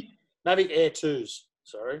 Mavic Air 2s.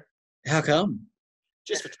 Sorry. How come?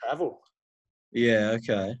 Just for travel. Yeah.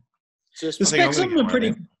 Okay. The specs on them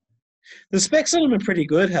are pretty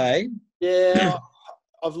good. Hey. Yeah,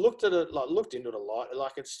 I've looked into it a lot.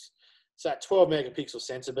 Like it's that 12 megapixel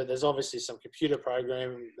sensor, but there's obviously some computer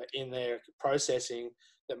program in there processing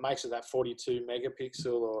that makes it that 42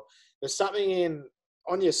 megapixel, or there's something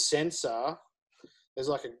on your sensor. There's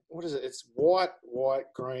like what is it? It's white,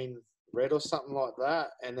 green, red, or something like that.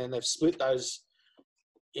 And then they've split those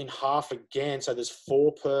in half again. So there's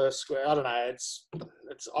 4 per square. I don't know.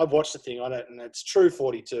 I've watched the thing on it, and it's true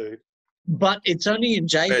 42. But it's only in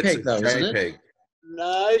JPEG though, isn't it?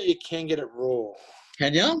 No, you can get it raw.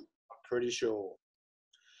 Can you? Pretty sure.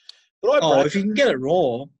 But if you can get it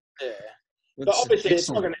raw. Yeah. But obviously it's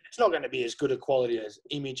not going to be as good a quality as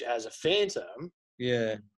image as a Phantom.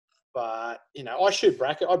 Yeah. But, I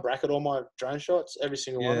bracket all my drone shots, every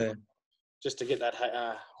single one, just to get that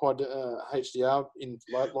high HDR in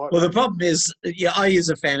light. Well, the problem is, I use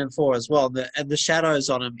a Phantom 4 as well, and the shadows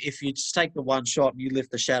on them, if you just take the one shot and you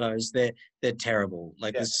lift the shadows, they're terrible.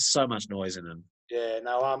 Like, there's just so much noise in them. Yeah,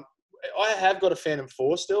 no, I have got a Phantom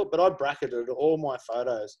 4 still, but I bracketed all my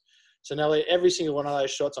photos. So now every single one of those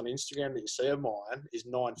shots on Instagram that you see of mine is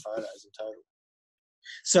 9 photos in total.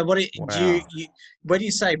 So what do you when you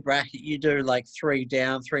say bracket, you do like 3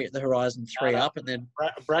 down, 3 at the horizon, 3 up, and then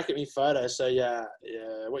bracket me photos. So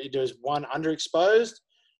what you do is 1 underexposed,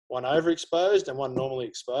 1 overexposed, and 1 normally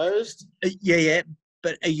exposed. Yeah.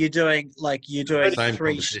 But are you doing same 3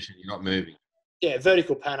 composition? You're not moving. Yeah,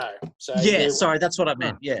 vertical pano. So sorry, that's what I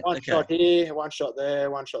meant. Yeah, one shot here, 1 shot there,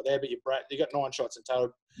 1 shot there, but you got 9 shots in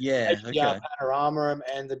total. Yeah, okay. Panorama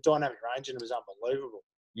and the dynamic range in them is unbelievable.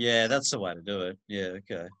 Yeah, that's the way to do it. Yeah,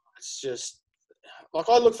 okay. It's just like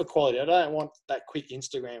I look for quality. I don't want that quick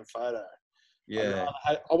Instagram photo. Yeah.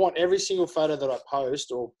 I want every single photo that I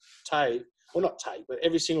post or take, well not take, but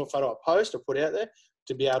every single photo I post or put out there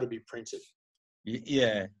to be able to be printed.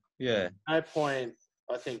 Yeah. No point,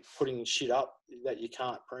 I think, putting shit up that you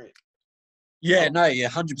can't print. Yeah,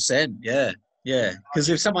 100%. Yeah. Because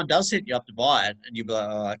if someone does hit you up to buy it, and you'll be like,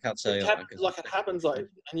 "Oh, I can't sell you." It happens, and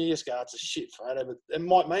you just go, "It's a shit photo," but it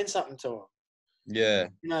might mean something to them. Yeah.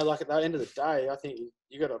 Like at the end of the day, I think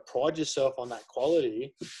you got to pride yourself on that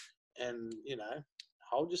quality, and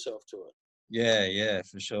hold yourself to it. Yeah,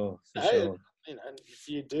 for sure. If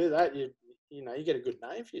you do that, you get a good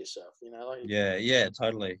name for yourself. Yeah,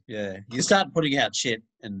 totally. Yeah, you start putting out shit,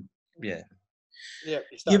 and yeah. Yeah,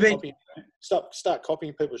 start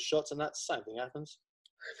copying people's shots, and that same thing happens.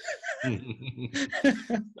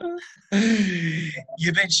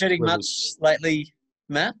 You've been shooting much lately,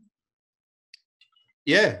 Matt?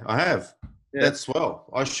 Yeah, I have. Yeah. That's swell.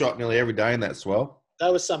 I shot nearly every day in that swell.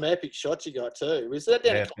 That was some epic shots you got too. Was that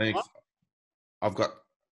down at thanks. I've got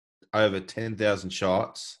over 10,000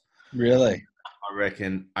 shots. Really? I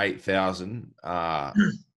reckon 8,000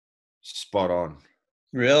 spot on.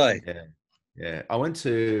 Really? Yeah.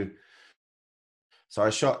 I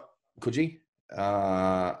shot Coogee,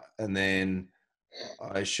 and then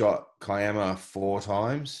I shot Kiama 4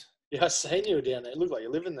 times. Yeah, I seen you down there. It looked like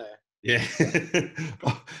you're living there. Yeah.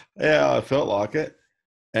 Yeah, I felt like it.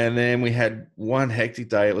 And then we had one hectic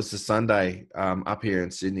day. It was the Sunday up here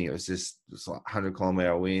in Sydney. It was like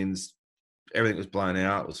 100-kilometre winds. Everything was blown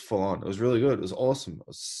out. It was full on. It was really good. It was awesome. It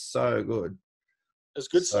was so good. It was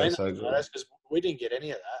good seeing that because we didn't get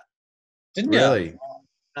any of that. Didn't you? Really?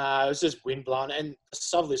 No, it was just wind blown. And the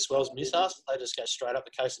southerly swells miss us. They just go straight up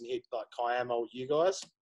the coast and hit like Kiama or you guys.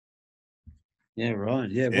 Yeah, right.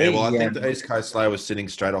 Yeah, I think the East Coast Slow was sitting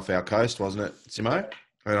straight off our coast, wasn't it, Simo?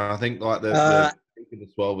 And I think like the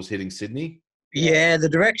swell was hitting Sydney. Yeah, the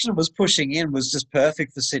direction it was pushing in was just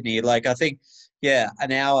perfect for Sydney. Like I think,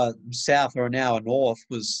 an hour south or an hour north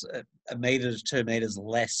was 1 meter to 2 meters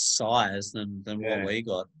less size than what we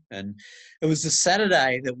got. And it was the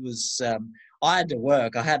Saturday that was, I had to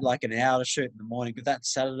work. I had like an hour to shoot in the morning, but that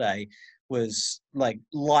Saturday was like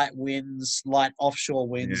light winds, light offshore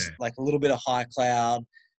winds, like a little bit of high cloud,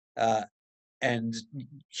 and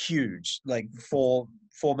huge, like 4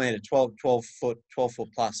 meter, 12 foot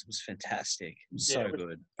plus. It was fantastic. It was so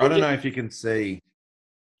good. I don't know if you can see.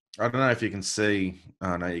 Oh, no,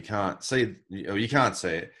 you can't see. You can't see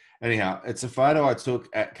it. Anyhow, it's a photo I took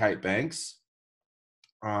at Cape Banks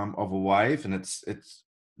of a wave, and it's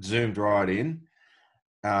zoomed right in.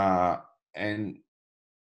 And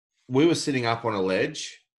we were sitting up on a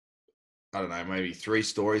ledge, I don't know, maybe 3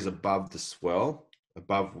 stories above the swell,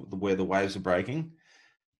 above where the waves are breaking.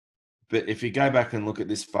 But if you go back and look at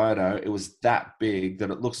this photo, it was that big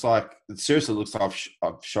that it seriously looks like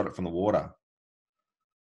I've shot it from the water.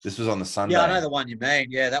 This was on the Sunday. Yeah, I know the one you mean.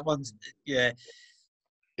 Yeah, that one's, yeah.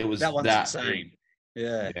 It was that one's that insane.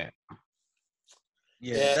 big.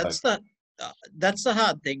 Yeah. That's the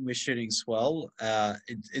hard thing with shooting swell.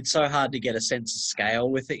 It's so hard to get a sense of scale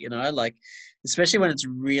with it, you know, like, especially when it's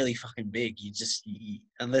really fucking big.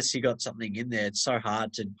 Unless you got something in there, it's so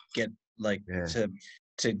hard to get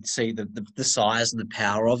to see the size and the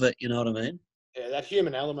power of it. You know what I mean? Yeah, that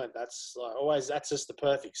human element. That's like always. That's just the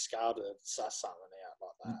perfect scale to suss something out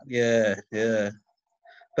like that. Yeah.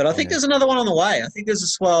 But I think there's another one on the way. I think there's a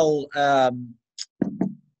swell. I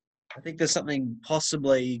think there's something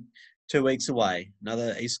possibly 2 weeks away.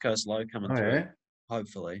 Another East Coast low coming through. Yeah.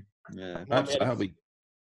 Hopefully. Yeah. Hope so. We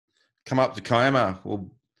come up to Kiama. Might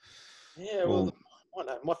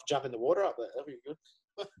have to jump in the water up there. That'd be good.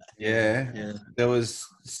 Yeah. There was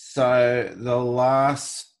the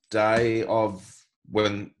last day of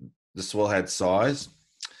when the swell had size.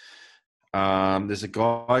 There's a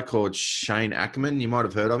guy called Shane Ackerman. You might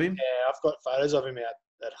have heard of him. Yeah, I've got photos of him out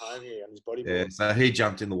at home here on his bodyboard. Yeah, so he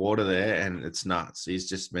jumped in the water there, and it's nuts. He's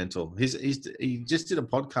just mental. He just did a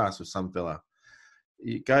podcast with some fella.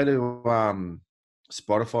 You go to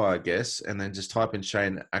Spotify, I guess, and then just type in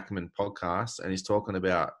Shane Ackerman podcast, and he's talking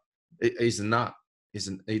about he's a nut.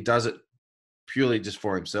 He does it purely just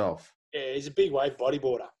for himself. Yeah, he's a big wave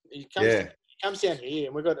bodyboarder. He comes down here,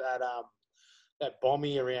 and we've got that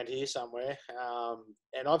bommy around here somewhere.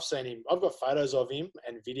 And I've seen him. I've got photos of him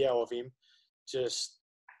and video of him, just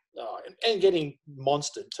and getting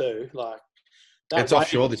monstered too. Like it's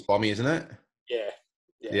offshore, this bommy, isn't it?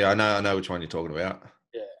 Yeah. I know which one you're talking about.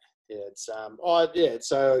 Yeah. It's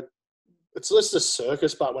so it's just a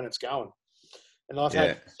circus, but when it's going. And I've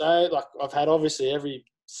had obviously every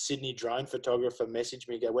Sydney drone photographer message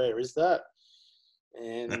me, go, where is that?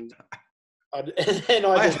 And I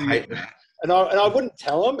hate that. And I wouldn't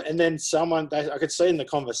tell them. And then I could see in the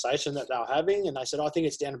conversation that they were having, and they said, I think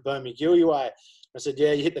it's down to Burmigilly way. I said,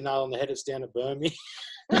 yeah, you hit the nail on the head. It's down to Burmy.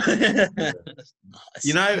 Nice.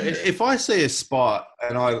 You know, if I see a spot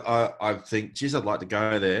and I think, geez, I'd like to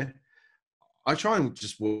go there, I try and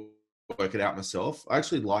just work it out myself. I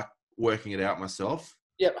actually like working it out myself.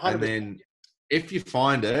 Yeah, 100%. And then if you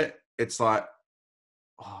find it, it's like,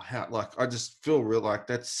 I just feel real like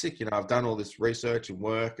that's sick. You know, I've done all this research and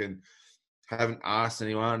work and haven't asked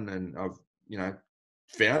anyone, and I've,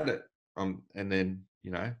 found it. And then,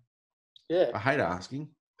 I hate asking.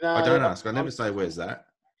 No, I don't ask. I never say, where's that?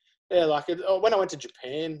 Yeah, like when I went to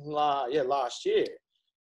Japan last year,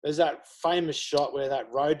 there's that famous shot where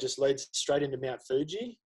that road just leads straight into Mount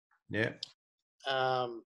Fuji. Yeah.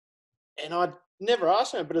 And I'd never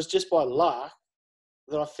asked him, but it was just by luck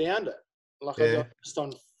that I found it. Like I got just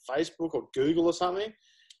on Facebook or Google or something,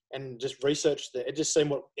 and just researched it. It just seemed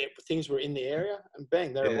what things were in the area, and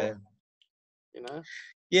bang, there it was.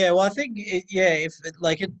 Yeah, well, I think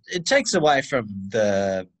it takes away from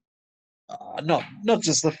the not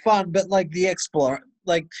just the fun, but like the explore.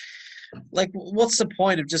 Like what's the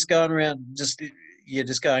point of just going around you're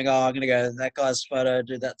just going, I'm going to go that guy's photo,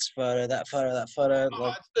 do that photo.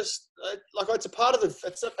 It's just it's a part of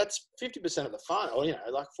that's 50% of the fun, or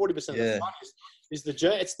 40% of the fun is the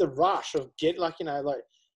journey. It's the rush of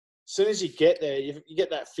as soon as you get there, you get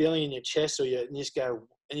that feeling in your chest, and you just go,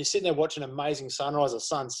 and you're sitting there watching an amazing sunrise or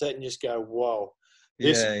sunset, and you just go, whoa. And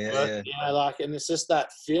it's just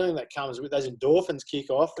that feeling that comes with those endorphins kick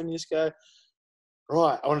off, and you just go,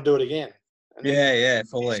 right, I want to do it again. And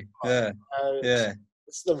fully.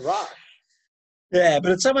 It's the rush. Yeah,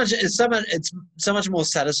 but it's so much more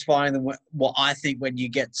satisfying than what I think when you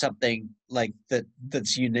get something like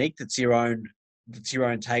that's unique, that's your own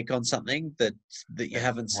take on something that you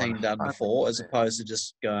haven't seen done before, as opposed to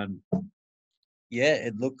just going,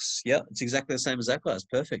 it's exactly the same as that guy. It's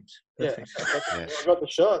perfect. I got the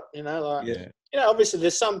shot, obviously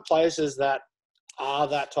there's some places that are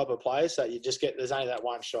that type of place that you just get, there's only that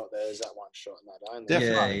one shot, there's that one shot and that only.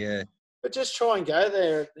 Definitely. Yeah. But just try and go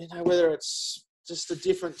there, whether it's just a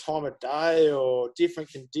different time of day or different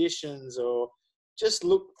conditions, or just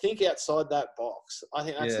think outside that box. I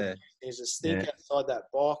think that's the thing, is just think outside that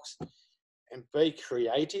box and be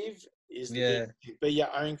creative is the big thing. Be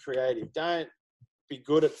your own creative. Don't be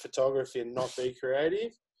good at photography and not be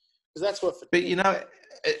creative, because that's what. But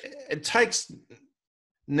it takes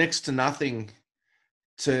next to nothing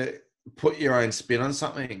to put your own spin on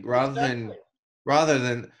something, rather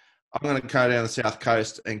than I'm going to go down the South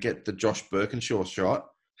Coast and get the Josh Birkinshaw shot.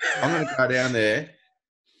 I'm going to go down there,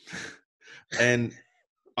 and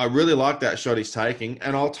I really like that shot he's taking,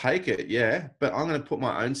 and I'll take it, but I'm going to put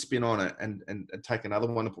my own spin on it and take another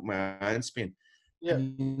one to put my own spin. Yeah.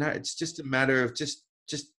 It's just a matter of just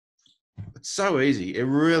it's so easy. It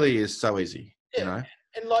really is so easy, And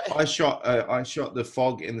I shot the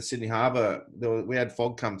fog in the Sydney Harbour. We had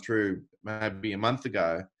fog come through maybe a month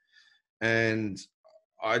ago, and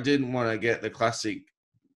I didn't want to get the classic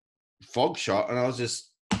fog shot, and I was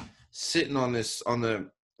just sitting on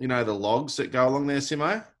the the logs that go along there,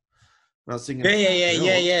 Simo. And I was thinking,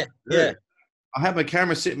 yeah. I had my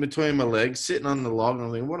camera sitting between my legs, sitting on the log, and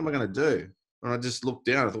I'm thinking, what am I going to do? And I just looked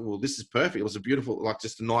down. I thought, well, this is perfect. It was a beautiful,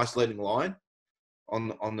 just a nice leading line on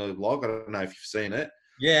the log. I don't know if you've seen it.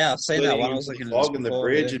 Yeah, I've seen that one. I was looking at the log and the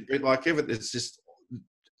bridge, and everything. It's just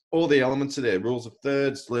all the elements are there. Rules of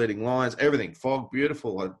thirds, leading lines, everything. Fog,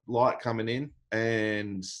 beautiful, light coming in,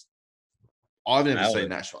 and I've never seen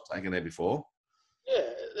that shot taken there before.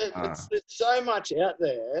 Yeah, there's so much out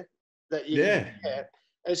there that you can get.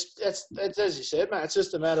 It's as you said, mate. It's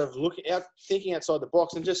just a matter of thinking outside the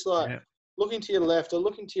box, and just looking to your left or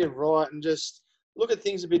looking to your right, and just look at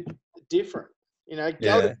things a bit different. Go to a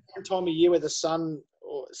different time of year where the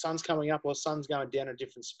sun's coming up or sun's going down a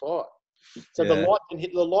different spot. So the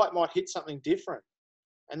light might hit something different,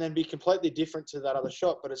 and then be completely different to that other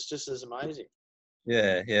shot, but it's just as amazing.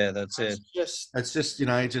 Yeah, that's it. It's just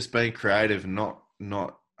just being creative and not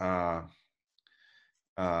I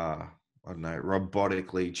don't know,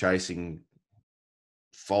 robotically chasing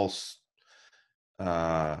false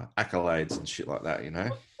accolades and shit like that.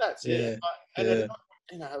 That's it.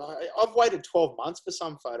 I've waited 12 months for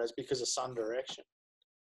some photos because of sun direction.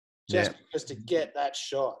 Just to get that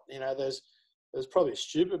shot. There's probably a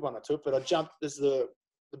stupid one I took, but I jumped. There's the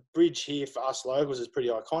bridge here for us locals is pretty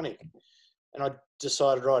iconic, and I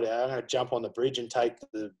decided, I'm going to jump on the bridge and take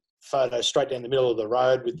the photo straight down the middle of the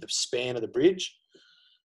road with the span of the bridge.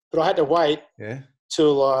 But I had to wait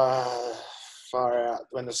till far out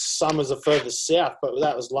when the sun was the furthest south. But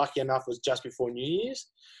that was lucky enough. It was just before New Year's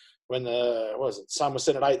when the sun was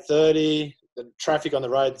setting at 8:30. The traffic on the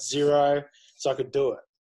road 0, so I could do it.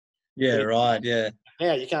 Yeah, right. Yeah.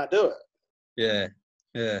 Now you can't do it.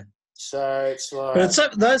 Yeah. So it's like,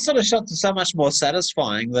 but those sort of shots are so much more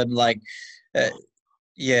satisfying than I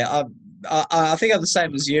think I'm the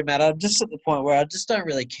same as you, Matt. I'm just at the point where I just don't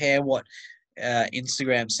really care what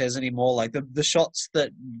Instagram says anymore. Like the shots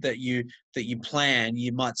that you plan,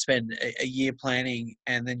 you might spend a year planning,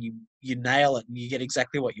 and then you nail it and you get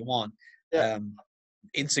exactly what you want. Yeah.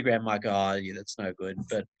 Instagram might go, that's no good.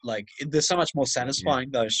 But there's so much more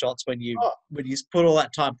satisfying those shots when you put all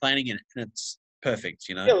that time planning in it, and it's perfect.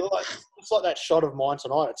 Yeah, it's like that shot of mine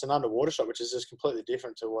tonight. It's an underwater shot, which is just completely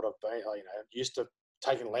different to what I've been. Used to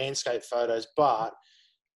taking landscape photos, but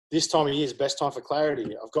this time of year is the best time for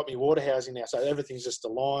clarity. I've got my water housing now, so everything's just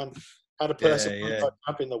aligned. Had a person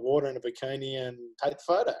jump in the water in a bikini and take the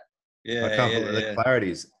photo. Yeah, I can't believe the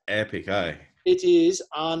clarity is epic, eh? It is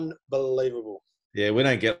unbelievable. Yeah, we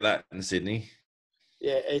don't get that in Sydney.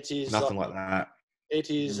 Yeah, it is nothing like that. It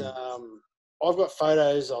is. I've got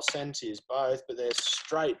photos I'll send to you both, but they're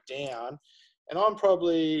straight down, and I'm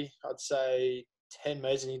probably, I'd say, 10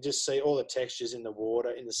 meters, and you just see all the textures in the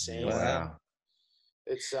water, in the sand. Wow.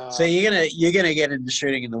 It's so you're gonna get into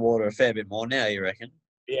shooting in the water a fair bit more now, you reckon?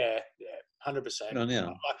 Yeah, 100%. Good on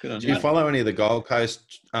you. Good on Do you follow any of the Gold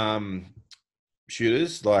Coast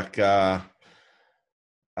shooters like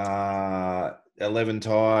 11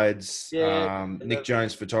 Tides, Nick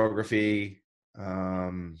Jones Photography?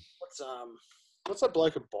 What's that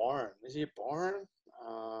bloke at Byron? Is he at Byron?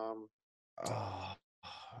 I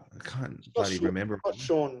can't bloody remember. Not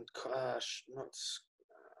Sean.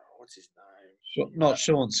 What's his name? Not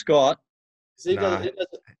Sean Scott. He's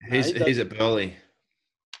at Burleigh.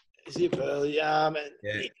 Is he at Burleigh?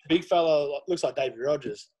 Big fella, looks like Davey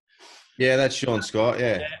Rogers. Yeah, that's Sean Scott.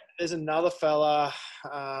 Yeah. There's another fella.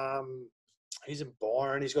 He's in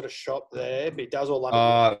Byron. He's got a shop there. But he does all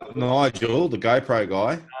Nigel, the GoPro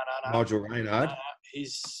guy. No. Nigel Reynard.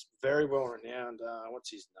 He's very well renowned.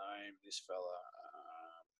 What's his name? This fella.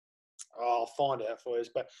 I'll find out for you.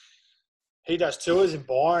 But he does tours in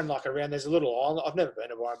Byron, like around. There's a little island. I've never been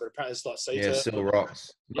to Byron, but apparently it's like sea turtle. Still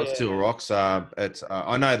Rocks. Not Still Rocks. It's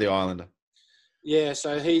I know the Islander. Yeah,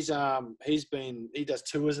 so he does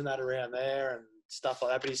tours and that around there and stuff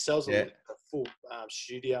like that. But he sells a full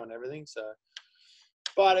studio and everything. So,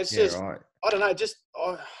 but it's just right. I don't know. Just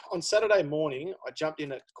on Saturday morning, I jumped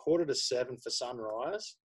in at 6:45 for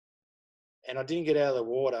sunrise, and I didn't get out of the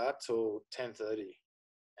water till 10:30.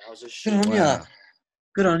 I was just good on you.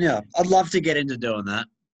 Good on you. I'd love to get into doing that.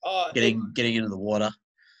 Getting into the water.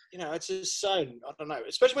 You know, it's just so, I don't know,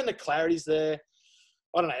 especially when the clarity's there.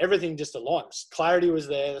 I don't know, everything just aligns. Clarity was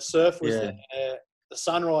there, the surf was there, the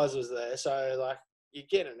sunrise was there. So, like, you're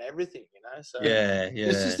getting everything, you know? So yeah.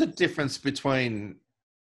 This is the difference between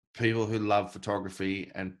people who love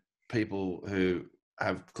photography and people who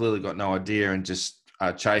have clearly got no idea and just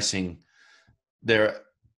are chasing their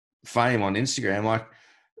fame on Instagram. Like,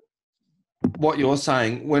 what you're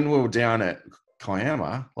saying, when we were down at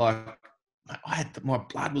Kiama, like, my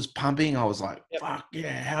blood was pumping. I was like, fuck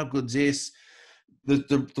yeah, how good's this?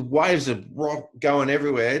 The waves of rock going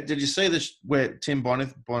everywhere. Did you see this where Tim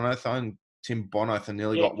Bonothan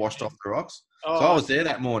nearly got washed off the rocks? So I was there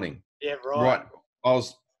that morning. Yeah, right. I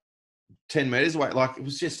was 10 meters away. Like,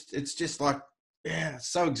 it's just like,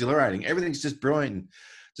 so exhilarating. Everything's just brilliant.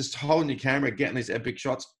 Just holding your camera, getting these epic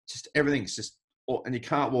shots. Just everything's just, and you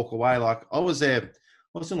can't walk away. Like, I was in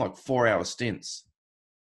like 4-hour stints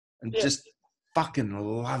and just fucking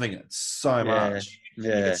loving it so much.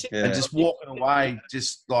 Yeah. And just walking away,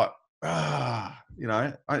 just like, you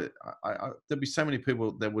know, I there'd be so many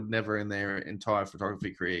people that would never in their entire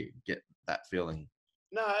photography career get that feeling.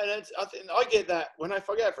 No, and I get that if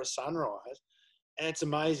I go out for a sunrise and it's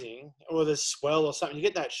amazing, or there's swell or something, you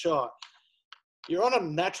get that shot. You're on a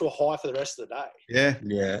natural high for the rest of the day.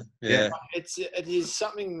 Yeah. It is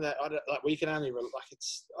something that we can only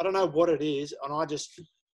I don't know what it is,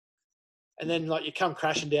 and then like you come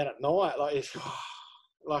crashing down at night,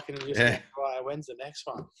 and you just when's the next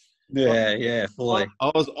one? Fully.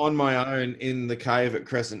 I was on my own in the cave at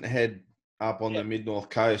Crescent Head up on the mid-north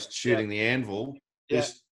coast shooting the anvil,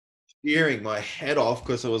 just shearing my head off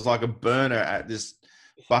because it was like a burner at this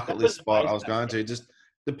bucket list spot I was going to. Just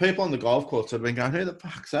the people on the golf course had been going, who the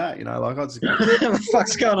fuck's that? You know, like I was going, what the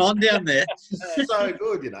fuck's going on down there? So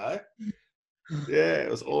good, you know. Yeah, it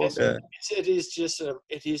was awesome. It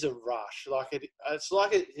is a rush. Like it's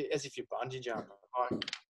like as if you're bungee jumping.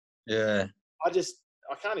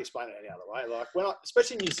 I can't explain it any other way. Like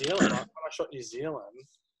especially in New Zealand, when I shot New Zealand,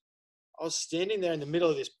 I was standing there in the middle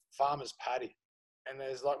of this farmer's paddy, and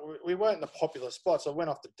there's like we weren't in the popular spots. I went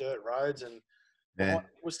off the dirt roads, and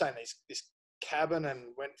we're staying in this cabin,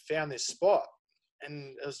 and found this spot,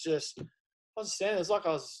 and it was just I was standing. It was like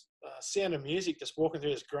I was sound of music, just walking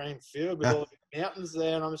through this green field with all the mountains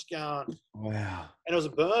there, and I'm just going, wow. And it was a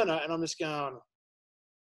burner, and I'm just going.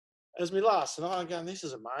 It was my last night. I'm going, this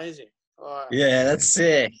is amazing. That's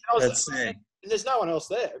sick. That's sick. And there's no one else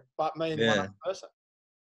there but me and one other person.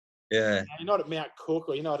 Yeah. You're not at Mount Cook,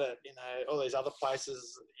 or you're not at all these other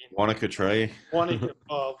places. Wanaka Tree. Wanaka,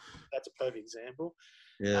 that's a perfect example.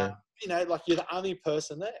 Yeah. Like you're the only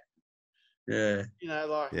person there. Yeah.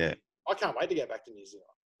 I can't wait to go back to New Zealand.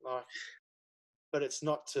 But it's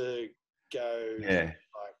not to go like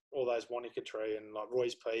all those Wanaka Tree and like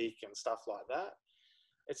Roy's Peak and stuff like that.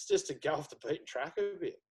 It's just to go off the beaten track a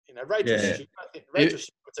bit. Rachel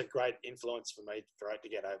Stewart's a great influence for me to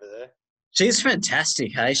get over there. She's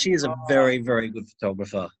fantastic, hey? She is a very, very good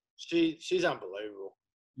photographer. She's unbelievable.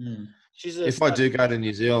 Mm. If I do go to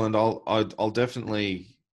New Zealand, I'll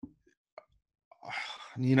definitely.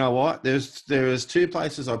 You know what? There's two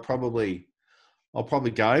places I'll probably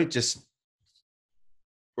go. Just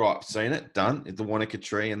right, seen it done. The Wanaka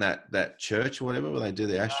Tree and that church or whatever where they do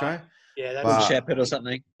the ashtray. Yeah, that's Shepherd or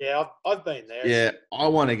something. Yeah, I've been there. Yeah, I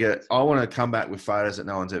want to come back with photos that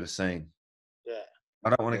no one's ever seen. Yeah. I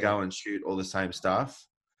don't want to go and shoot all the same stuff.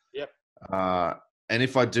 Yep. And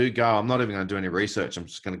if I do go, I'm not even going to do any research. I'm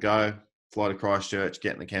just going to go, fly to Christchurch,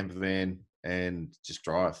 get in the camper van, and just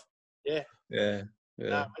drive. Yeah. Yeah.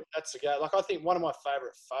 No, that's the go. Like, I think one of my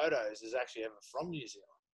favourite photos is actually ever from New Zealand.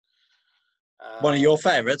 One of your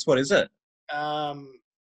favourites? What is it?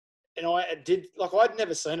 I'd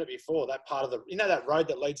never seen it before. That part of that road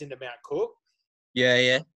that leads into Mount Cook.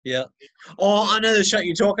 Yeah. Oh, I know the shot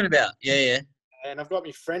you're talking about. Yeah. And I've got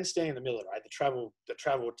my friend standing in the middle of the road, the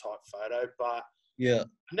travel type photo, but I've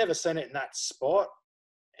never seen it in that spot.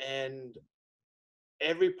 And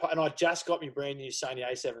and I just got my brand new Sony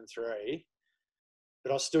A7 III, but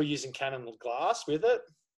I was still using Canon glass with it.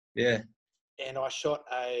 Yeah. And I shot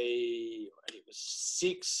a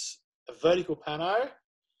vertical pano,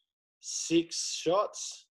 6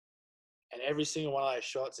 shots, and every single one of those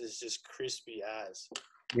shots is just crispy as.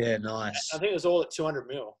 Yeah, nice. I think it was all at 200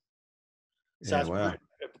 mil. So Yeah, wow.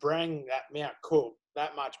 it bring that Mount Cook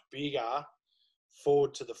that much bigger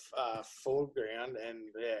forward to the foreground, and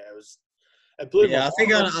it was. It blew my mind.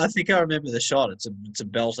 I think I remember the shot. It's a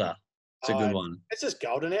belter. It's a good one. It's just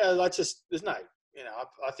golden out. Like there's no,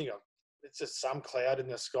 I think it's just some cloud in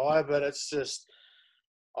the sky, but it's just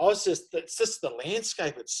the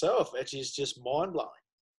landscape itself, which is just mind blowing.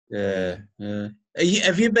 Yeah, yeah.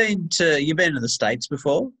 Have you been to the States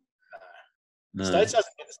before? No. States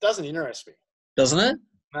doesn't interest me. Doesn't it?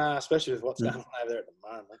 No, especially with what's going on over there at the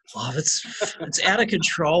moment. Oh, it's out of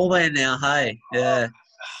control there now. Hey, yeah.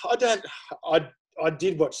 I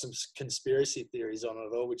did watch some conspiracy theories on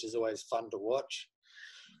it all, which is always fun to watch.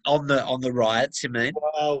 On the riots, you mean?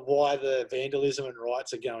 Why the vandalism and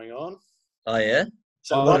riots are going on? Oh yeah.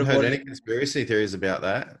 So I haven't heard any conspiracy theories about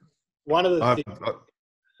that. One of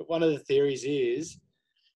the theories is,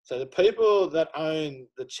 so the people that own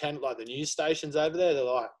the channel, like the news stations over there, they're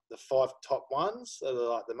like the 5 top ones. They're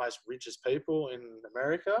like the most richest people in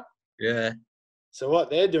America. Yeah. So what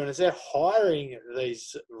they're doing is they're hiring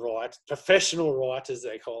these professional writers,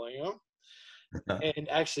 they're calling them, and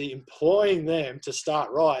actually employing them to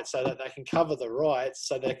start riots so that they can cover the riots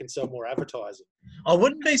so they can sell more advertising. I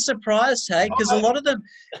wouldn't be surprised, hey, because a lot of them,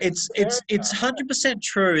 it's 100%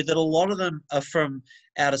 true that a lot of them are from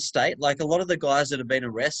out of state. Like a lot of the guys that have been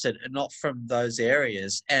arrested are not from those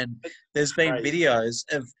areas, and there's been videos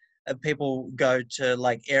of people go to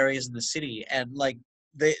like areas in the city, and like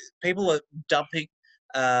people are dumping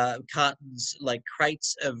cartons, like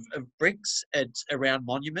crates of bricks around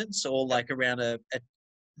monuments or like around a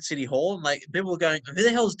city hall, and like people are going, who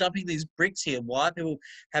the hell is dumping these bricks here? Why are people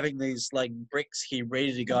having these like bricks here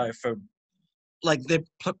ready to go for, like they're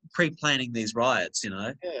pre-planning these riots, you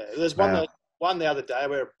know? Yeah, there's one the other day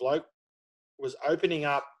where a bloke was opening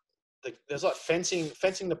up there's like fencing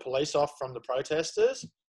the police off from the protesters.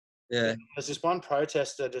 Yeah. There's this one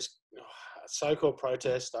protester, a so-called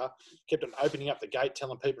protester, kept on opening up the gate,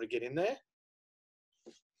 telling people to get in there.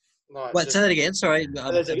 Like, wait, say that again. Sorry.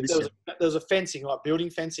 There was a fencing, like building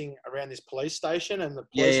fencing around this police station, and the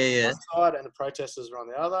police on one side and the protesters were on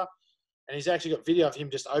the other. And he's actually got video of him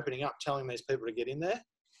just opening up, telling these people to get in there.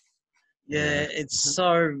 Yeah, it's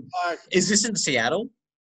so. Is this in Seattle?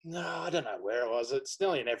 No, I don't know where it was. It's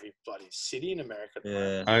nearly in every bloody city in America.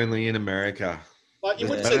 Yeah. Only in America. Like you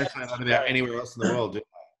wouldn't say that about anywhere else in the world, do they?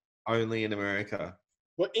 Only in America.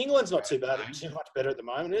 Well, England's not too bad. It's too much better at the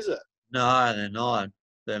moment, is it? No, they're not.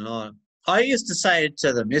 They're not. I used to say it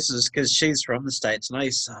to the missus because she's from the States, and I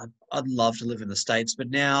used to say, I'd love to live in the States,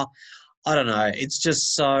 but now, I don't know. It's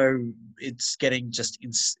just it's getting just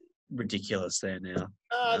ridiculous there now.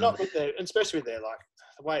 Not with their, especially with their, like,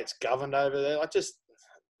 the way it's governed over there. Like, just,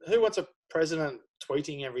 who wants a president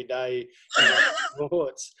tweeting every day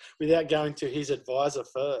thoughts without going to his advisor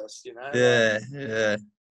first, you know? Yeah, yeah.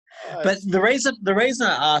 But the reason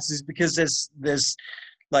I ask is because there's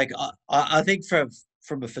like, I think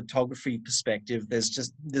from a photography perspective, there's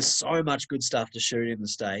so much good stuff to shoot in the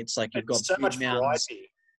States. Like you've got so much mountains.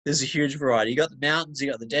 Variety. There's a huge variety. You got the mountains, you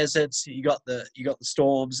got the deserts, you got the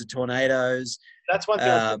storms, the tornadoes. That's one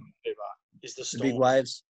thing is the storm. Big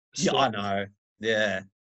waves. Yeah, I know. Yeah,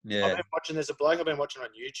 yeah. I've been watching. There's a bloke I've been watching on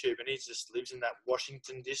YouTube, and he just lives in that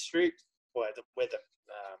Washington district where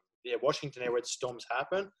Washington area where the storms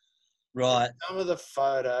happen. Right. And some of the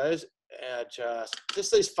photos are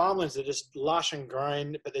just these farmlands are just lush and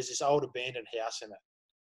green, but there's this old abandoned house in it.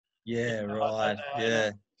 Yeah, right. Yeah.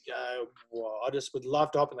 I just would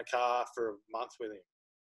love to hop in the car for a month with him.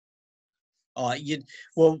 Oh,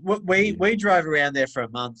 we drove around there for a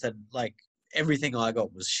month, and like everything I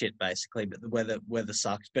got was shit basically, but the weather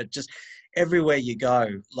sucked. But just everywhere you go,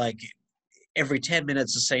 like every 10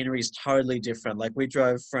 minutes, the scenery is totally different. Like we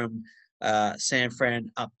drove from San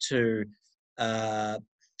Fran up to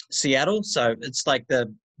Seattle, so it's like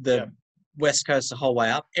the West Coast the whole way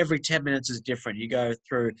up. Every 10 minutes is different. You go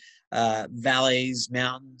through valleys,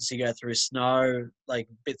 mountains, you go through snow, like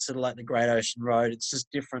bits of like the Great Ocean Road. It's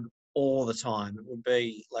just different all the time. It would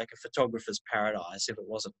be like a photographer's paradise if it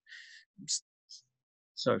wasn't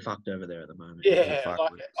so fucked over there at the moment. Yeah,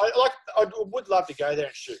 I would love to go there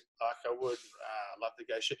and shoot. Like I would love to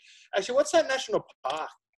go shoot. Actually, what's that national park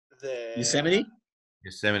there? Yosemite.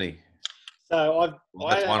 So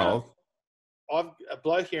that's one of. I've a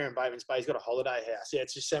bloke here in Batemans Bay. He's got a holiday house. Yeah,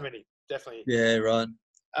 it's Yosemite. definitely. Yeah, right.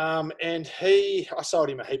 And I sold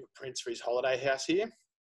him a heap of prints for his holiday house here.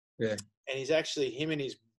 Yeah. And him and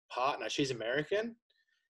his partner, she's American,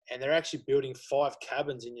 and they're actually building 5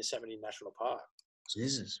 cabins in Yosemite National Park.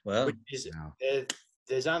 Jesus, wow.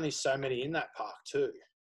 There's only so many in that park too.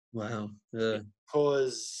 Wow. Yeah.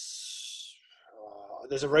 Because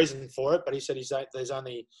there's a reason for it, but he said there's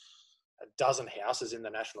only a dozen houses in the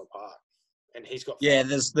national park, and he's got 5. Yeah.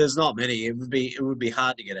 There's not many. It would be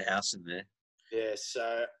hard to get a house in there. Yeah,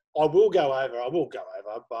 so I will go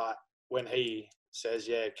over, but when he says,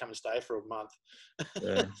 yeah, come and stay for a month.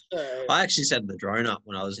 Yeah. So, I actually sent the drone up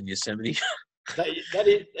when I was in Yosemite.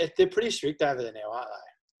 They're pretty strict over there now, aren't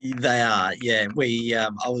they? They are, yeah.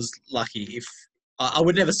 I was lucky. If I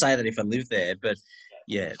would never say that if I lived there, but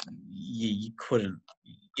yeah, you couldn't.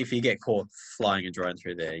 If you get caught flying a drone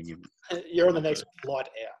through there, you're on the next flight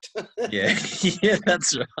out. Yeah, yeah,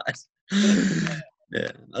 that's right.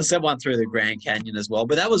 Yeah, I sent one through the Grand Canyon as well,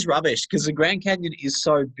 but that was rubbish because the Grand Canyon is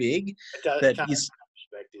so big that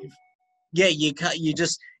perspective. Yeah,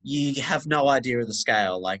 you have no idea of the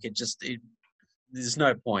scale. Like there's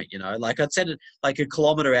no point, you know. Like I'd send it like a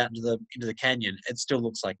kilometer out into the canyon, it still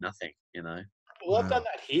looks like nothing, you know. Well, I've done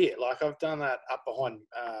that here. Like I've done that up behind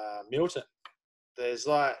Milton. There's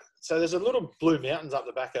a little Blue Mountains up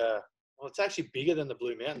the back of. Well, it's actually bigger than the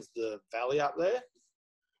Blue Mountains. The valley up there.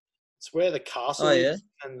 It's where the castle is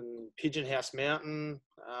and Pigeon House Mountain.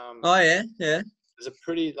 Yeah. There's a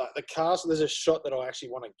pretty the castle. There's a shot that I actually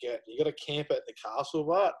want to get. You got to camp at the castle,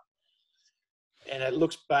 right? And it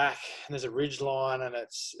looks back, and there's a ridge line, and I've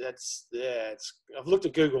looked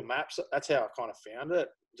at Google Maps. That's how I kind of found it.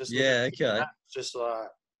 Just like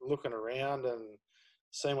looking around and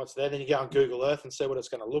seeing what's there. Then you go on Google Earth and see what it's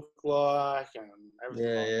going to look like and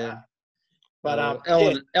everything that. But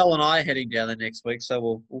Elle and I are heading down there next week,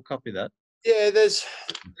 so we'll copy that. Yeah,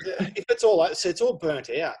 if it's all it's all burnt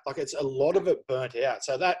out. Like it's a lot of it burnt out.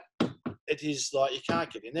 So that it is like you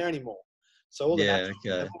can't get in there anymore. So all they've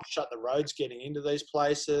shut the roads getting into these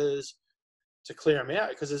places to clear them out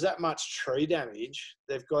because there's that much tree damage.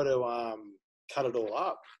 They've got to cut it all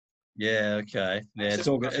up. Yeah. Okay. Yeah. It's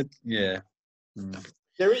all good. Yeah. Mm.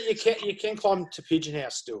 You can climb to Pigeon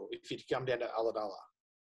House still if you come down to Ulladulla.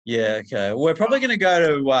 Yeah. Okay. We're probably going to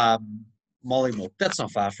go to Mollymook. That's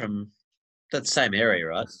not far from. That's the same area,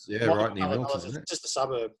 right? Yeah. Right near Milton, isn't it? Just a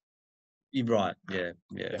suburb. You're right. Yeah.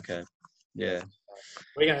 Okay. Yeah.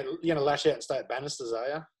 You're gonna lash out and stay at Bannister's, are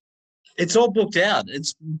you? It's all booked out.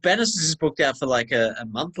 Bannister's is booked out for like a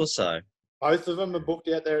month or so. Both of them are booked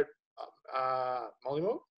out there at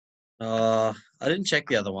Mollymook? I didn't check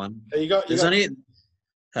the other one.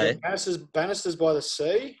 Bannister's by the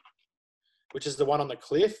sea, which is the one on the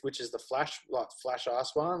cliff, which is the flash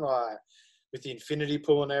ice one, like with the infinity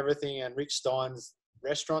pool and everything, and Rick Stein's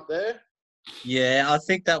restaurant there. Yeah, I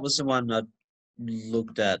think that was the one I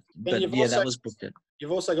looked at, but that was booked in.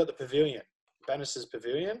 You've also got the pavilion, Bannister's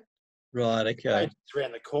Pavilion. Right, okay. It's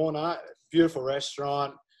around the corner, beautiful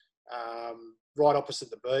restaurant, right opposite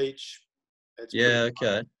the beach. Okay.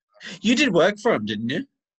 Fun. You did work for him, didn't you?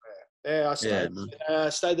 Yeah, I stayed.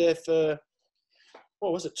 Stayed there for,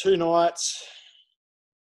 what was it, 2 nights,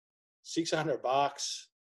 $600.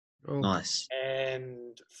 Oh. Nice.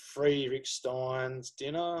 And free Rick Stein's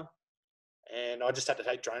dinner, and I just had to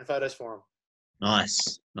take drone photos for him.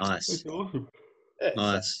 Nice. That's awesome. Yeah,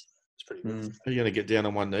 nice. It's pretty good. Are you going to get down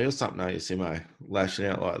on one knee or something, are you, Simo? Lashing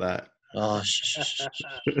out like that. Oh,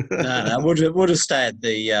 No, we'll just stay at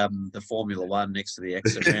the Formula One next to the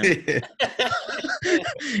exit ramp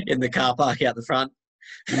in the car park out the front.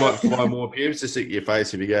 You might fly more pubes to stick your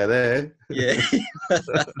face if you go there. Yeah.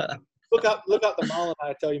 Look up the Marlin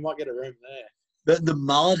Hotel. You might get a room there. The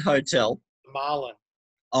Mullet Hotel. The Marlin.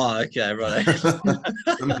 Oh, okay, right.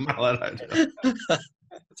 The Mullet Hotel.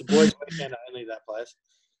 It's a boys' weekend only, that place.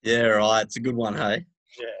 Yeah, right. It's a good one, hey.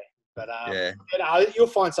 Yeah, but you'll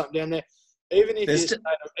find something down there. Even if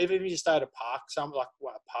you stay at a park, something like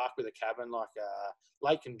a park with a cabin, like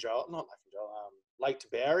Lake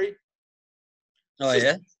Tabourie. Oh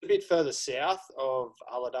yeah. A bit further south of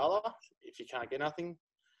Ulladulla, if you can't get nothing.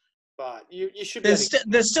 But you should.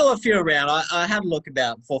 There's still a few around. I had a look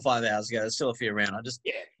about 4 or 5 hours ago. There's still a few around. I've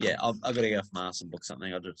got to go for Mars and book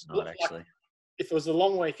something. I'll do it tonight, actually. If it was a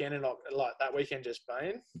long weekend and like that weekend just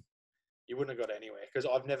been, you wouldn't have got anywhere because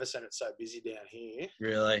I've never seen it so busy down here.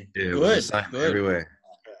 Really? Yeah, it was the same everywhere.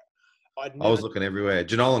 Yeah. I was looking everywhere.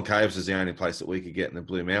 Jenolan Caves is the only place that we could get in the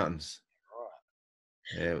Blue Mountains.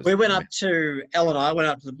 Right. Yeah, we went up to Elle and I went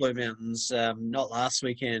up to the Blue Mountains. Not last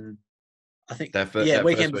weekend. I think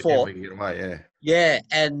weekend before. We could get away, yeah,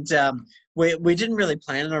 and we didn't really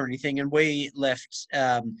plan it or anything, and we left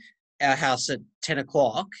our house at 10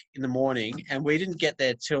 o'clock in the morning, and we didn't get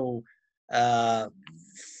there till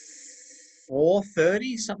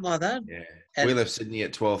 4:30, something like that. Yeah, and we left Sydney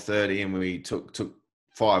at 12:30, and we took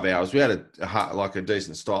 5 hours. We had a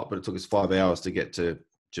decent stop, but it took us 5 hours to get to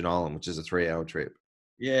Jenolan, which is a 3-hour trip.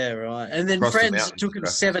 Yeah, right. And then Across the Friends, it mountains took to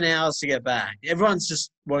us traffic. 7 hours to get back. Everyone's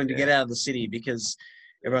just wanting to Yeah. get out of the city because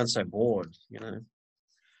everyone's so bored, you know.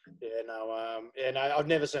 I've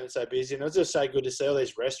never seen it so busy, and it's just so good to see all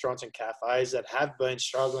these restaurants and cafes that have been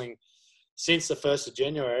struggling since the 1st of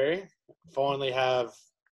January finally have,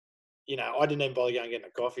 I didn't even bother going and getting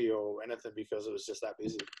a coffee or anything because it was just that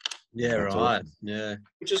busy. Yeah, That's right. awesome. Yeah.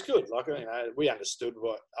 Which is good. Like, we understood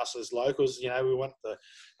what us as locals, we want the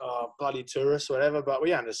bloody tourists, whatever, but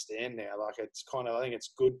we understand now. Like, it's kind of, I think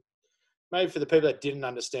it's good maybe for the people that didn't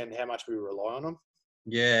understand how much we rely on them.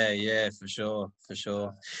 Yeah, for sure.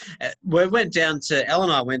 We went down to, Elle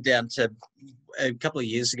and I went down to, a couple of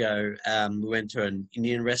years ago, we went to an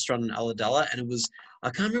Indian restaurant in Ulladulla, and it was, I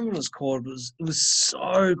can't remember what it was called, but it was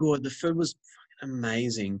so good. The food was fucking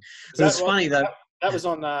amazing. It was funny though. That was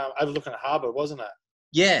on overlooking the harbour, wasn't it?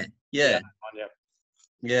 Yeah. Yep.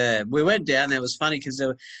 Yeah, we went down there. It was funny because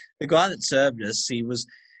the guy that served us, he was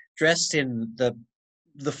dressed in the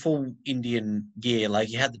full Indian gear. Like,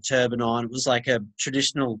 he had the turban on. It was like a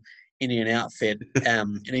traditional Indian outfit.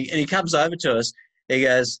 And he comes over to us. He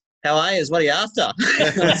goes, "How are you? What are you after?"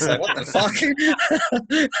 I was like, "What the fuck?"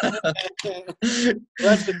 Well,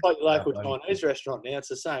 that's just like your local Chinese restaurant now. It's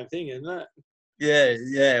the same thing, isn't it?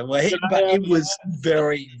 Yeah. Well, but it was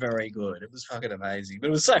very, very good. It was fucking amazing. But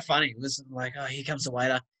it was so funny. It was like, "Oh, here comes the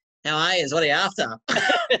waiter. How are you? What are you after?"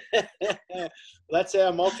 That's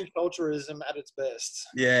our multiculturalism at its best.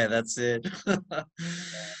 Yeah, that's it.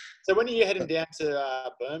 So when are you heading down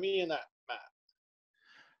to Burmy and that,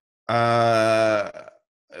 Matt?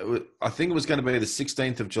 I think it was going to be the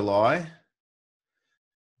 16th of July,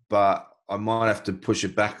 but I might have to push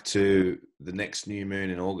it back to the next new moon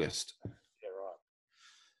in August. Yeah, right.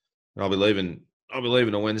 And I'll be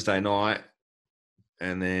leaving a Wednesday night,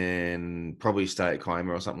 and then probably stay at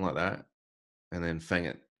Kiama or something like that, and then fang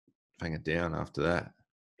it down after that.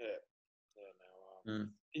 Yeah.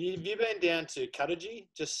 Have you been down to Cudagy,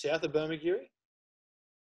 just south of Bermagiri?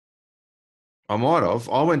 I might have.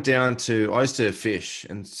 I used to fish,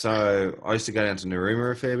 and so I used to go down to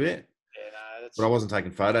Narooma a fair bit. Yeah, but I wasn't taking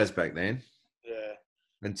photos back then. Yeah.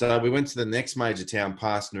 And so we went to the next major town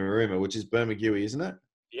past Narooma, which is Bermagiri, isn't it?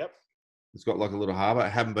 Yep. It's got like a little harbour. I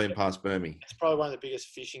haven't been past Burmy. It's probably one of the biggest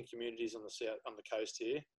fishing communities on the coast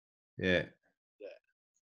here. Yeah.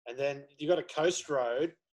 And then you got a coast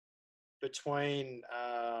road between,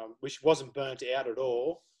 which wasn't burnt out at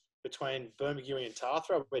all, between Bermagiri and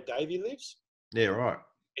Tathra, where Davey lives. Yeah, right.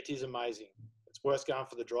 It is amazing. It's worth going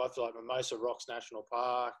for the drive to like Mimosa Rocks National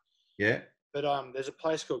Park. Yeah. But there's a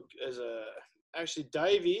place called actually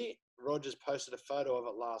Davey Rogers posted a photo of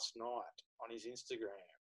it last night on his Instagram.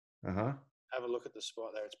 Uh-huh. Have a look at the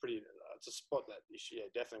spot there. It's a spot that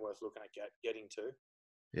definitely worth looking at getting to.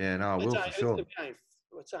 Yeah, no, I will for sure.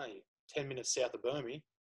 It's only 10 minutes south of Burmy.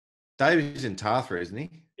 Davey's in Tathra, isn't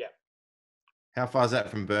he? Yeah. How far is that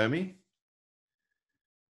from Burmy?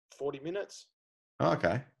 40 minutes. Oh,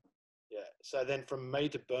 okay. Yeah. So then from me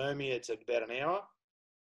to Burmy, it's about an hour.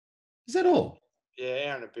 Is that all? Yeah,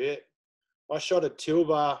 hour and a bit. I shot at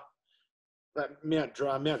Tilba, Mount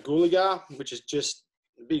Gooligar, which is just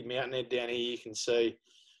a big mountain head down here you can see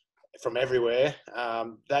from everywhere.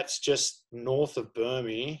 That's just north of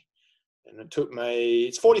Burmy. And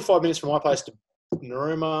it's 45 minutes from my place to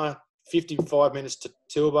Narooma, 55 minutes to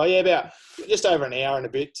Tilba. Yeah, about just over an hour and a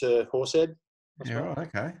bit to Horsehead. Yeah, right,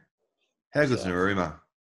 okay. How good's Narooma?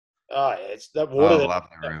 Oh, yeah, it's that water. I love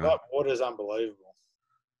Narooma. That water is unbelievable.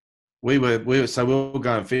 We were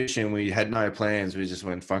going fishing. We had no plans. We just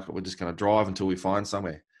went, fuck it, we're just going to drive until we find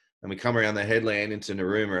somewhere. And we come around the headland into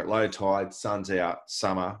Narooma at low tide, sun's out,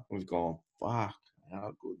 summer. We've gone, fuck,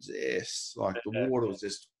 how good's this? Like, the water was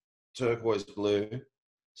just turquoise blue,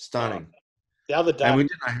 stunning. The other day, and we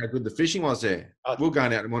didn't know how good the fishing was there. We were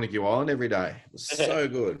going out to Montague Island every day. It was so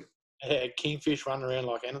good. Yeah, kingfish running around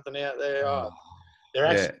like anything out there. They're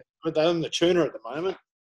actually good. They're on the tuna at the moment.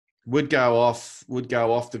 Would go off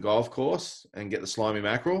the golf course and get the slimy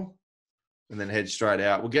mackerel, and then head straight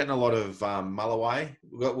out. We're getting a lot of mulloway.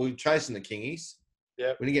 We're chasing the kingies.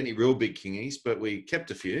 Yeah, we didn't get any real big kingies, but we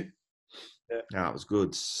kept a few. Yeah, no, it was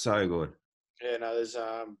good, so good. Yeah, no, there's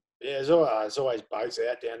always boats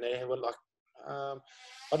out down there. Like, I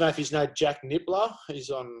don't know if you know Jack Nippler. He's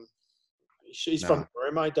from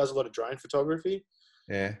Narooma. He does a lot of drone photography.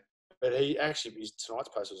 Yeah, but tonight's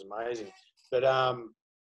post was amazing. But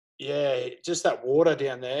Yeah, just that water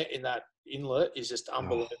down there in that inlet is just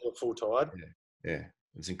unbelievable full tide. Yeah,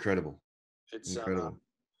 it's incredible. It's incredible.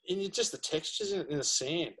 And just the textures in the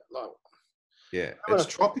sand. Like, yeah, it's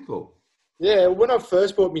tropical. Yeah, when I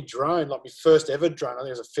first bought my drone, like my first ever drone, I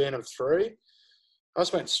think it was a Phantom 3. I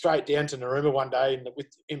just went straight down to Narooma one day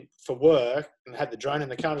for work and had the drone in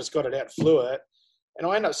the car, just got it out, flew it. And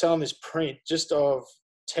I ended up selling this print just of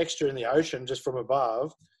texture in the ocean just from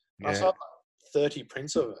above. Yeah. I sold like 30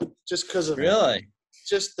 prints of it just because of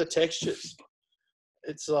just the textures.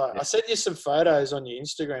 It's like, I sent you some photos on your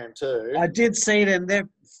Instagram too. I did see them. They're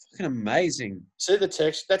fucking amazing. See the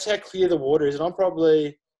text? That's how clear the water is. And I'm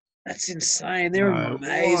probably... That's insane. They're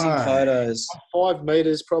amazing photos. 5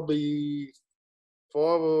 meters, probably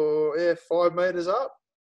 5 meters up,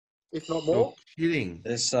 if not more. You're kidding.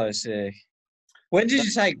 They're so sick. When did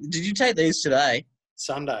you take these today?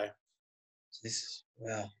 Sunday.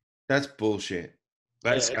 Wow. That's bullshit.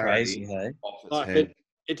 That's crazy, hey? Like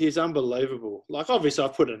it is unbelievable. Like, obviously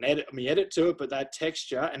I've put an edit to it, but that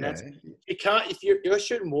texture and that's, you can't, if you're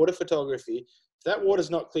shooting water photography, if that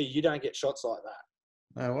water's not clear, you don't get shots like that.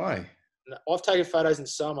 No way. I've taken photos in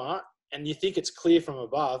summer and you think it's clear from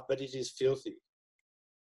above, but it is filthy.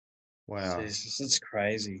 Wow. It's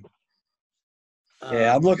crazy.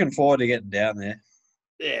 Yeah, I'm looking forward to getting down there.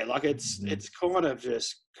 Yeah, like it's kind of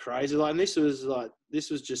just crazy. Like, and this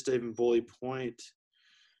was just even Bulley Point.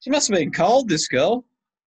 She must have been cold, this girl.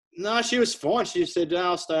 No, she was fine. She said, "No,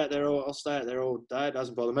 I'll stay out there all day. It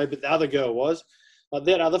doesn't bother me." But the other girl was. Like,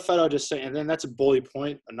 that other photo I just seen, and then that's a Bulley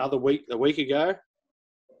Point a week ago.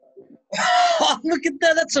 Oh, look at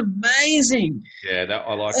that. That's amazing. Yeah,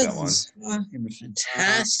 I like that one. Fucking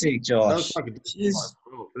fantastic, Josh.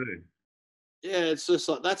 Yeah, it's just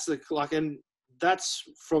like, and that's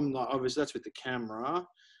from obviously that's with the camera.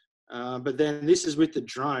 But then this is with the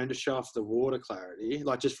drone to show off the water clarity,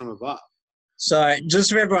 like just from above. So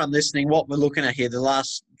just for everyone listening, what we're looking at here, the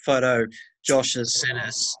last photo Josh has sent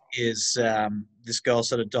us is this girl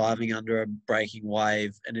sort of diving under a breaking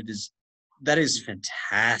wave, and that is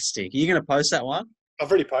fantastic. Are you going to post that one? I've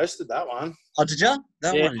already posted that one. Oh, did you?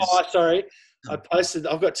 Sorry. I posted.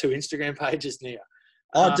 I've got 2 Instagram pages now.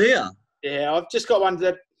 Oh, do you? Yeah, I've just got one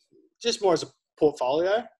that just more as a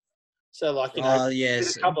portfolio. So, like, you know. Oh,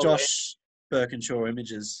 yes. Josh Birkinshaw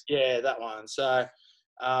Images. Yeah, that one. So,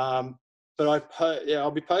 but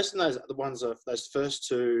I'll be posting those first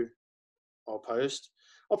 2. I'll post.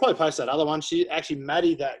 I'll probably post that other one. She actually,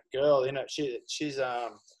 Maddie, that girl, you know, she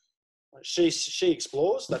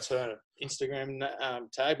explores. That's her Instagram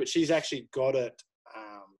tag, but she's actually got it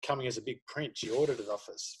coming as a big print. She ordered it off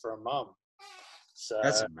us for her mum. So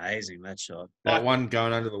that's amazing, that shot. That one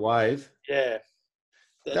going under the wave. Yeah.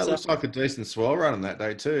 That looks like a decent swell run on that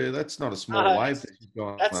day too. That's not a small wave that she's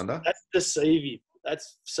gone under. That's deceiving. That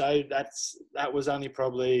was only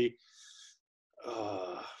probably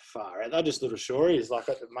far out. They're just little shoreys, like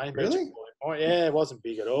at the main beach. Really? Yeah, it wasn't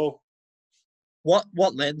big at all. What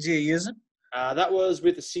lens are you using? That was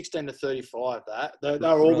with the 16 to 35. They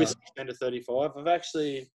were all with 16 to 35. I've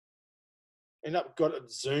actually ended up got a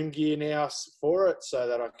zoom gear now for it so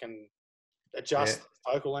that I can adjust the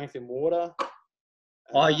focal length in water.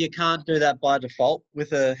 Oh, you can't do that by default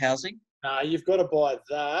with a housing? No, you've got to buy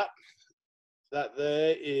that. That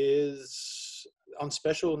there is on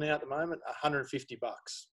special now at the moment, $150.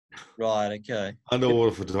 Right. Okay.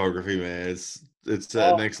 Underwater photography, man. It's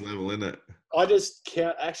next level, isn't it? I just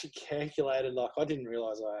actually calculated. Like, I didn't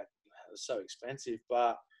realize it was so expensive,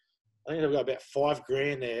 but I think they've got about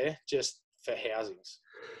 $5,000 there just for housings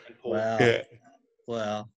and port. Wow. Yeah.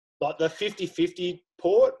 Wow. Like the 50-50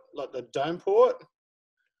 port, like the dome port,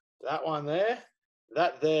 that one there,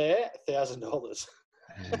 $1,000.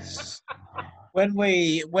 When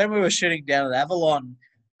we were shooting down at Avalon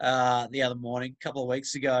the other morning, a couple of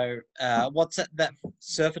weeks ago, what's that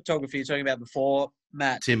surf photography you were talking about before,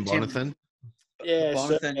 Matt? Tim Bonathan. Yeah,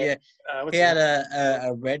 Bonathan, yeah. He had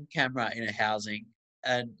a red camera in a housing,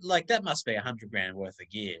 and like that must be $100,000 worth of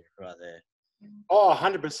gear right there. Oh,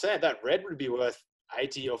 100%. That red would be worth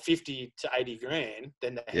 80 or 50 to 80 grand.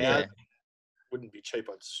 Then the housing wouldn't be cheap,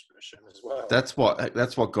 I'd assume, as well. That's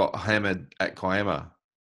what got hammered at Kiama.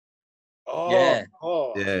 Oh, yeah.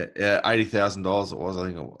 Oh. Yeah, $80,000 it was, I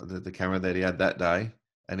think, the camera that he had that day,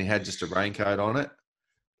 and he had just a raincoat on it.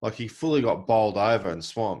 Like, he fully got bowled over and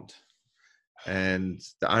swamped, and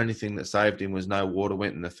the only thing that saved him was no water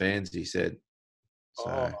went in the fans, he said.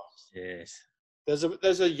 So, yes.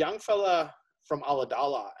 There's a young fella from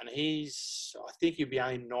Ulladulla, and I think he'd be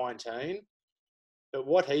only 19. But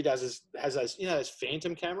what he does is has those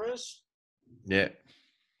Phantom cameras. Yeah.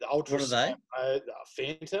 The Ultra. What are they?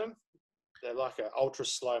 Phantom. they're like an ultra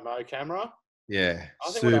slow-mo camera. Yeah,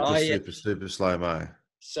 super slow-mo.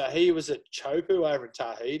 So he was at Chopu over in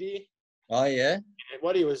Tahiti. Oh, yeah? And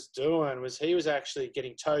what he was doing was he was actually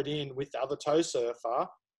getting towed in with the other tow surfer,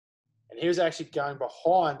 and he was actually going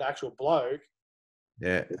behind the actual bloke.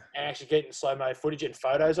 Yeah. And actually getting slow-mo footage and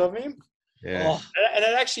photos of him. Yeah. Oh, and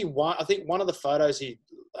it actually I think one of the photos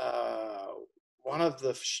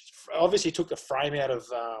obviously took the frame out of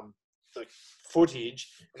the footage,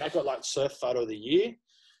 and that got like surf photo of the year.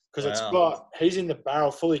 Because he's in the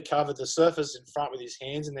barrel fully covered, the surfer's in front with his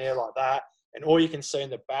hands in there like that, and all you can see in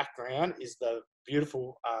the background is the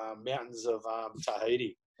beautiful mountains of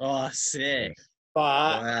Tahiti. Oh, sick.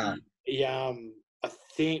 But I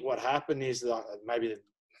think what happened is that maybe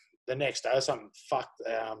the next day or something fucked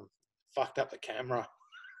up the camera.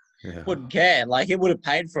 Yeah. Wouldn't care. Like, it would have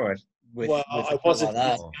paid for it.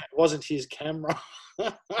 It wasn't his camera.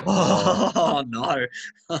 Oh, no.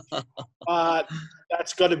 But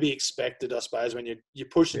that's got to be expected, I suppose, when you're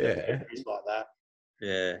pushing the boundaries like that.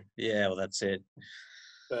 Yeah, well, that's it.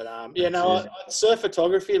 But, surf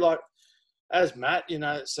photography, like, as Matt,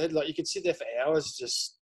 said, like, you could sit there for hours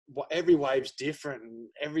just every wave's different and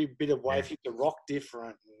every bit of wave hit the rock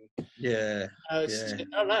different. And, I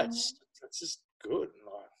don't know, it's just good.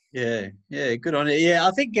 Like, yeah, good on it. Yeah,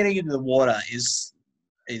 I think getting into the water is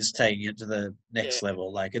taking it to the next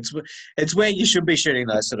level. Like, it's where you should be shooting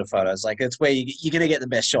those sort of photos. Like, it's where you're going to get the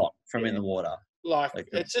best shot from in the water. Like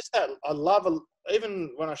it's just that I love,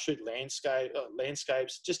 even when I shoot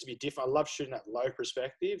landscapes, just to be different. I love shooting that low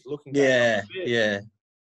perspective, looking down.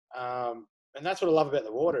 And that's what I love about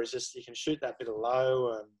the water is just you can shoot that bit of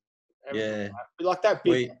low and everything. Like that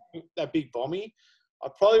big bommy. I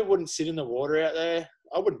probably wouldn't sit in the water out there.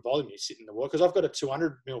 I wouldn't bother me sitting in the water because I've got a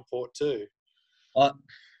 200mm port too. Oh,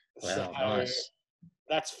 wow, nice.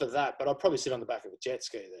 That's for that, but I'd probably sit on the back of a jet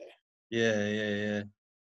ski there. Yeah.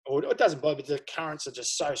 Or it doesn't bother, but the currents are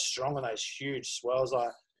just so strong on those huge swells.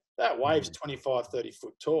 Like that wave's 25, 30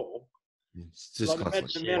 foot tall. It's just like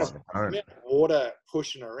the amount of water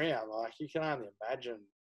pushing around, like you can only imagine.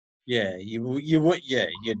 Yeah, you would. Yeah,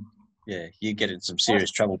 you get in some serious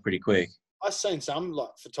trouble pretty quick. I've seen some like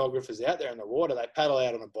photographers out there in the water. They paddle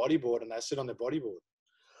out on a bodyboard and they sit on their bodyboard.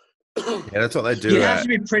 Yeah, that's what they do. You have to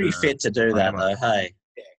be pretty fit to do that, though. Hey.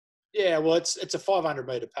 Yeah. Well, it's a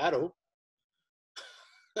 500-meter paddle.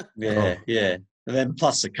 Yeah, and then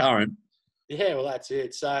plus the current. Yeah, well, that's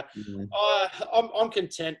it. So I'm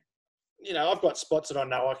content. I've got spots that I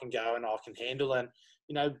know I can go and I can handle, and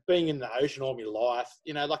being in the ocean all my life.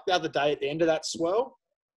 Like the other day at the end of that swell,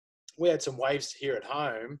 we had some waves here at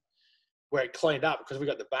home where it cleaned up because we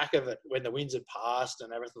got the back of it when the winds had passed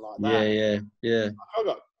and everything like that. Yeah. I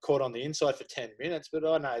got caught on the inside for 10 minutes, but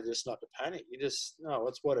I know just not to panic. You just know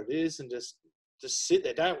it's what it is and just sit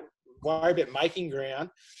there. Don't worry about making ground.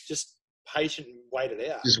 Just patient and wait it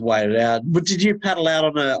out. Just wait it out. But did you paddle out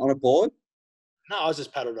on a board? No, I was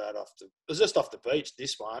just paddled out it was just off the beach,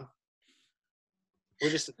 this one.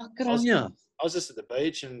 Good on you. I was just at the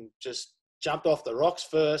beach and just jumped off the rocks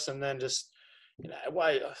first and then just,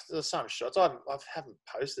 there's some shots. I haven't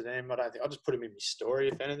posted them. I don't think. I'll just put them in my story,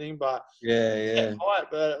 if anything. But yeah.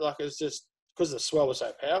 But like it's just because the swell was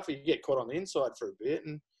so powerful, you get caught on the inside for a bit,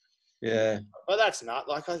 and But that's not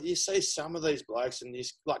like you see some of these blokes in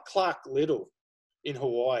this, like Clark Little in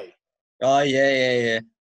Hawaii. Oh yeah.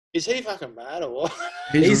 Is he fucking mad or what?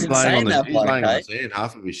 He's playing on the sand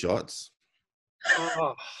half of his shots.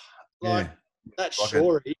 Oh, that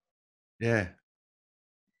Shorey. Yeah.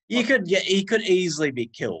 He could easily be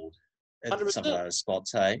killed at 100%. Some of those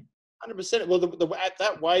spots, hey? 100%. Well,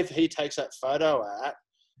 that wave he takes that photo at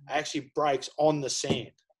actually breaks on the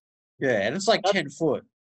sand. Yeah, and it's like 10 foot.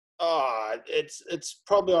 Oh, it's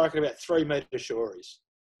probably, I reckon, about 3 meter shoreys.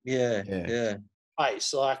 Yeah.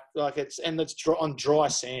 Base, like it's on dry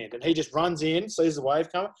sand, and he just runs in, sees the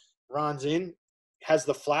wave coming, runs in, has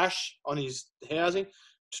the flash on his housing,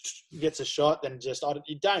 gets a shot, then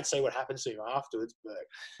you don't see what happens to him afterwards,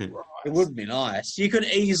 but it would be nice. You could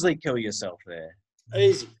easily kill yourself there.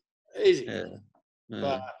 Easy. Yeah.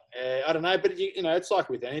 But I don't know, but it's like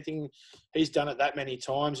with anything, he's done it that many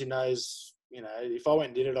times. He knows, if I went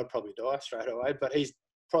and did it, I'd probably die straight away. But he's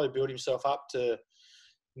probably built himself up to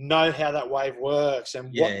know how that wave works and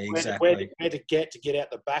where to get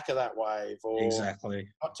out the back of that wave, or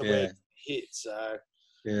not to where it hits. So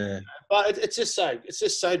but it's just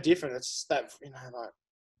so different. It's that like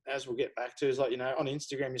as we'll get back to is like on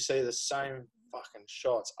Instagram you see the same fucking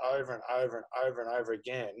shots over and over and over and over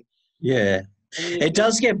again. Yeah. It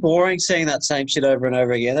does get boring seeing that same shit over and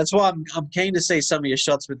over again. That's why I'm keen to see some of your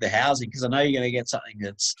shots with the housing, because I know you're going to get something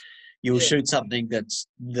that's you'll shoot something that's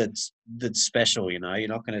special. You know, you're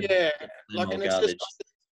not going to like, and it's just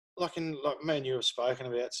like me and you have spoken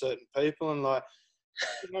about certain people, and like,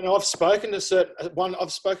 you know, I've spoken to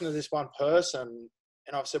this one person,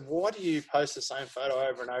 and I've said, why do you post the same photo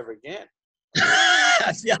over and over again?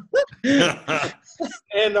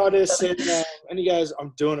 And I just said, and he goes,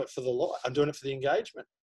 I'm doing it for the like. I'm doing it for the engagement.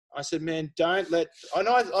 I said, man, don't let. I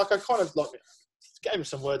know, like, I kind of like gave him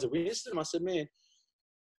some words of wisdom. I said, man,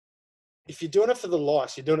 if you're doing it for the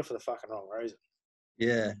likes, you're doing it for the fucking wrong reason.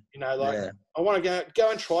 Yeah. You know, like, I want to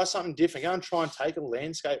go and try something different. Go and try and take a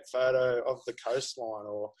landscape photo of the coastline,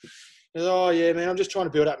 or, oh yeah, man, I'm just trying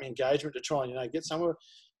to build up my engagement to try and, you know, get somewhere.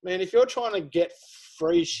 Man, if you're trying to get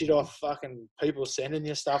free shit off fucking people sending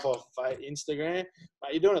you stuff off Instagram,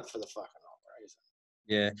 mate, you're doing it for the fucking wrong reason.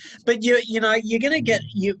 Yeah, but you know, you're gonna get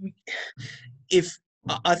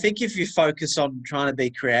I think if you focus on trying to be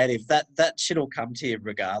creative, that shit will come to you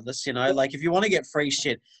regardless. You know, like if you want to get free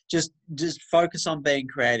shit, just focus on being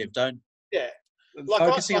creative. Don't. Yeah. Like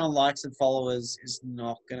focusing on likes and followers is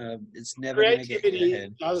not gonna. It's never gonna get you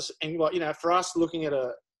ahead. Does, and like, you know, for us looking at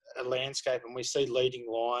a landscape and we see leading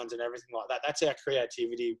lines and everything like that, that's our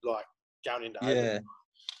creativity, like, going into overdrive.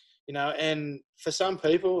 You know, and for some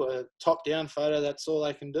people, a top-down photo, that's all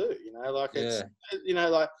they can do. You know, like, it's, you know,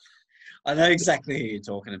 like, I know exactly who you're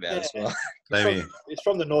talking about as well. It's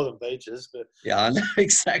from the Northern Beaches, but I know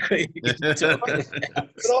exactly who you're talking about.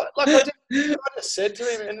 But I just said to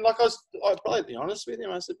him, and like, I'd probably be honest with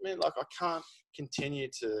him. I said, man, like, I can't continue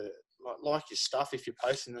to like your stuff if you're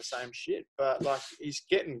posting the same shit. But like, he's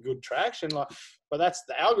getting good traction. Like, but that's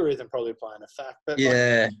the algorithm probably playing a fact. But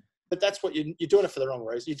like, but that's what you're doing it for the wrong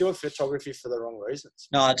reason. You're doing photography for the wrong reasons.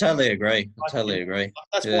 No, I totally agree.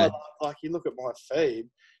 That's why, like, you look at my feed.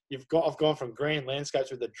 I've gone from green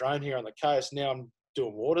landscapes with the drone here on the coast. Now I'm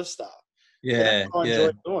doing water stuff. Yeah, I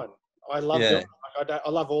enjoy doing. I love doing. Like, I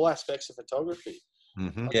love all aspects of photography.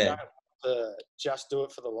 Mm-hmm. I don't just do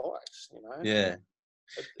it for the likes, you know. Yeah.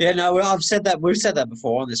 Yeah, no, I've said that. We've said that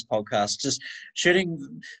before on this podcast. Just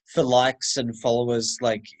shooting for likes and followers,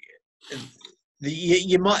 like,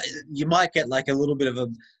 you might get like a little bit of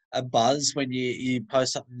a buzz when you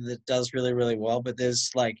post something that does really, really well, but there's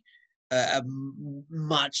like a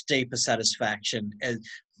much deeper satisfaction, and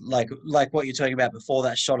like what you're talking about before,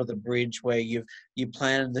 that shot of the bridge where you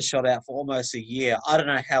planned the shot out for almost a year. I don't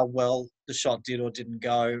know how well the shot did or didn't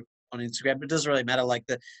go on Instagram, but it doesn't really matter. Like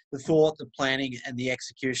the thought, the planning, and the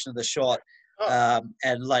execution of the shot,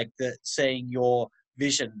 and like seeing your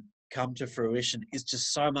vision come to fruition is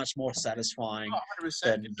just so much more satisfying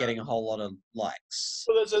than getting a whole lot of likes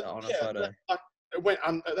on a photo.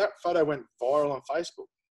 That photo went viral on Facebook.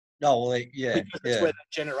 Oh, well, yeah. That's where the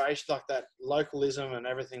generation, like that localism and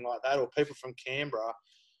everything like that, or people from Canberra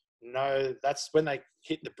know that's when they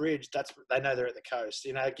hit the bridge, they know they're at the coast.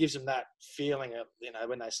 You know, it gives them that feeling of, you know,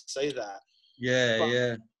 when they see that.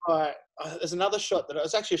 There's another shot that, it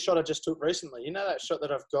was actually a shot I just took recently. You know that shot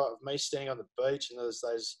that I've got of me standing on the beach and there's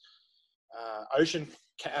those ocean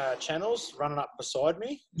channels running up beside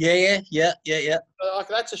me? Yeah. Like,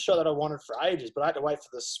 that's a shot that I wanted for ages, but I had to wait for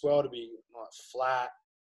the swell to be like flat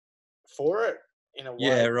for it in a way.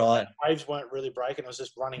 Yeah, right. Waves weren't really breaking. It was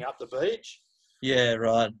just running up the beach. Yeah,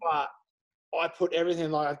 right. But I put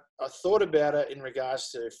everything, like, I thought about it in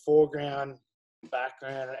regards to foreground,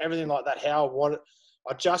 background, and everything like that.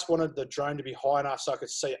 I just wanted the drone to be high enough so I could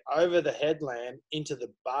see over the headland into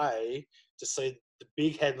the bay to see the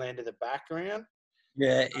big headland in the background.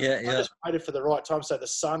 Yeah. I just waited for the right time. So the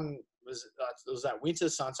sun was that winter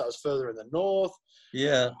sun, so I was further in the north.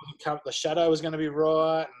 Yeah. The shadow was going to be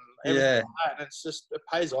right. And like that, and it's just, it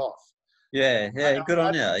pays off. Yeah. Good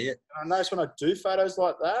on you. Yeah. I notice when I do photos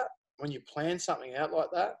like that, when you plan something out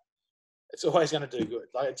like that, it's always going to do good.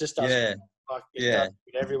 Like, it just does. Yeah. Like, it does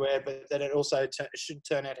good everywhere, but then it also it should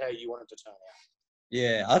turn out how you want it to turn out.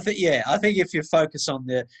 Yeah, I think if you focus on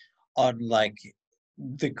the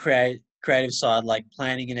creative side, like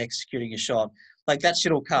planning and executing a shot, like, that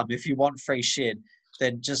shit will come. If you want free shit,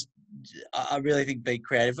 then I really think be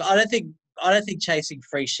creative. I don't think chasing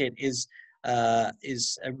free shit is a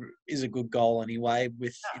good goal anyway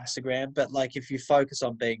with Instagram. But like, if you focus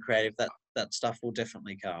on being creative, that stuff will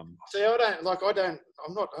definitely come. See, I'm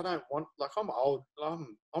old.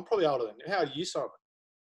 I'm probably older than you. How old are you,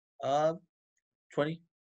 Simon? 20.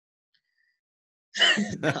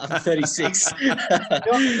 I'm 36.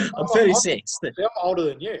 I'm 36. I'm older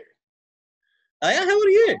than you. Oh, yeah? How old are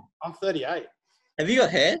you? I'm 38. Have you got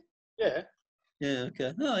hair? Yeah. Yeah,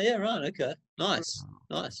 okay. Oh, yeah, right, okay. Nice.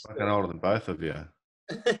 Fucking older than both of you.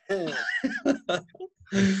 But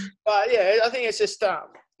yeah, I think it's just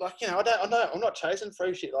like, you know, I'm not chasing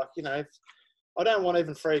free shit. Like, you know, I don't want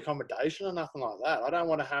even free accommodation or nothing like that. I don't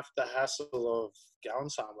want to have the hassle of going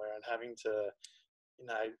somewhere and having to, you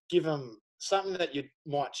know, give them something that you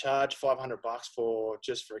might charge $500 for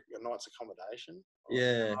just for a night's accommodation.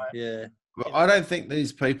 Yeah, yeah. Well, I don't think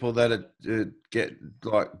these people that get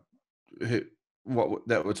like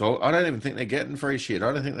that was all. I don't even think they're getting free shit.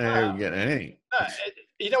 I don't think they're getting anything. No,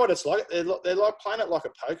 you know what it's like? They're like playing it like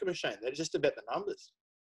a poker machine. They're just about the numbers.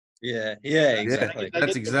 Yeah, exactly.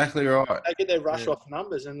 That's exactly right. They get their rush off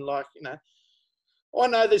numbers, and like, you know, I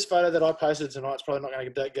know this photo that I posted tonight is probably not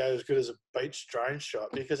going to go as good as a beach drone shot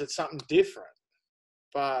because it's something different.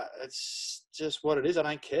 But it's just what it is. I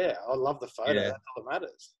don't care. I love the photo. Yeah. That's all that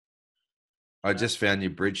matters. I just found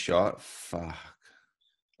your bridge shot. Fuck.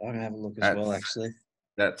 I'm going to have a look as well, actually.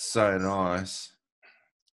 That's so nice.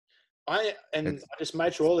 I just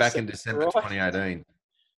made sure all the back in December 2018.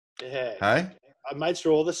 Yeah. Hey? I made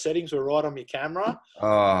sure all the settings were right on my camera.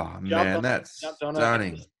 Oh, man, that's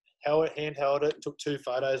stunning. Handheld it, took 2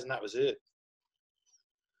 photos, and that was it.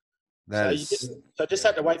 I just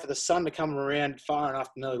had to wait for the sun to come around far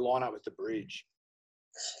enough to nearly line up with the bridge.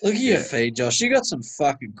 Look at your feed, Josh. You got some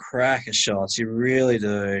fucking cracker shots. You really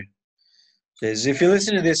do. If you're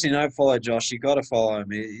listening to this and you don't follow Josh, you got to follow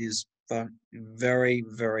him. He's very,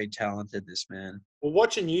 very talented, this man. Well,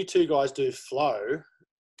 watching you two guys do flow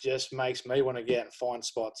just makes me want to get and find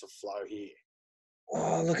spots of flow here.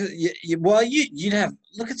 Oh, look at you'd have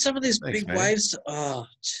look at some of these big waves. Oh,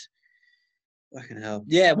 fucking hell!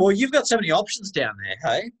 Yeah, well, you've got so many options down there,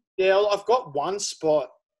 hey? Yeah, well, I've got one spot.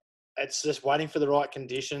 It's just waiting for the right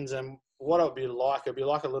conditions, and what it'd be like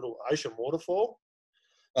a little ocean waterfall.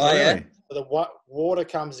 Oh yeah. So the water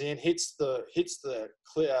comes in, hits the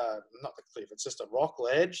cliff, not the cliff. It's just a rock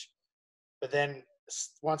ledge, but then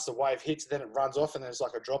once the wave hits, then it runs off, and there's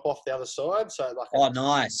like a drop off the other side. So like,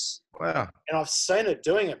 nice. Wow. And I've seen it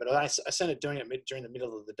doing it, but I seen it doing it during the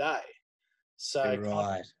middle of the day. So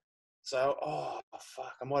right. So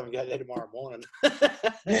fuck, I might even go there tomorrow morning.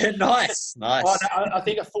 Nice. I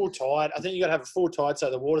think a full tide. I think you got to have a full tide so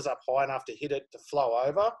the water's up high enough to hit it to flow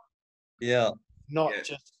over. Yeah. Not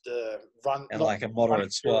just run. And like a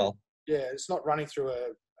moderate swell. Yeah, it's not running through a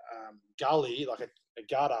gully like a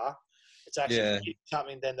gutter. It's actually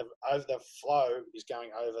something. Then the flow is going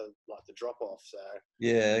over like the drop off. So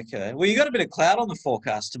yeah, okay. Well, you got a bit of cloud on the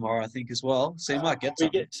forecast tomorrow, I think, as well. So you might get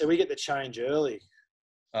something. We get the change early.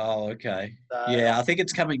 Oh, okay. So, yeah, I think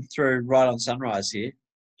it's coming through right on sunrise here.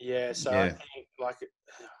 Yeah, so I think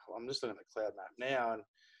I'm just looking at the cloud map now, and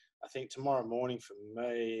I think tomorrow morning for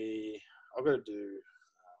me, I've got to do.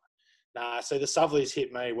 So the southerlies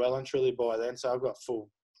hit me well and truly by then, so I've got full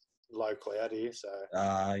low cloud here. So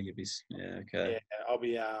you'll be okay. Yeah, I'll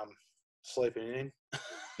be sleeping in.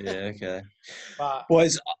 Yeah, okay. But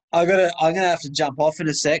boys, I'm gonna have to jump off in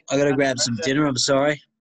a sec. I gotta grab some dinner. I'm sorry.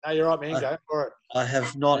 No, you're right, man. Go for it. I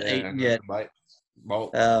have not eaten yet. Mate. Well,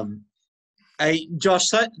 hey, Josh,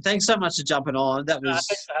 thanks so much for jumping on. That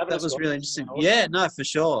was really interesting. Yeah, no, for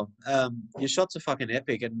sure. Your shots are fucking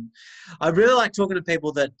epic, and I really like talking to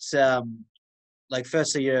people that, like,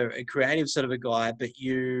 firstly, you're a creative sort of a guy, but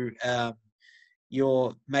you're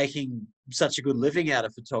making such a good living out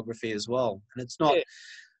of photography as well, and it's not. Yeah.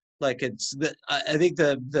 Like I think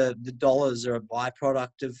the dollars are a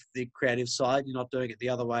byproduct of the creative side. You're not doing it the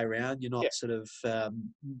other way around. You're not sort of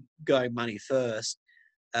going money first,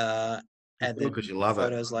 and then because you love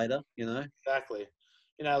photos later. You know exactly.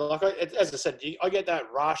 You know, like as I said, I get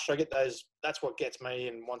that rush. I get those. That's what gets me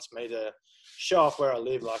and wants me to show off where I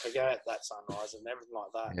live. Like I go at that sunrise and everything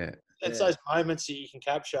like that. Yeah. It's those moments that you can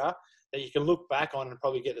capture that you can look back on and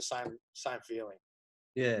probably get the same feeling.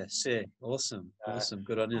 Yeah, sick. Awesome.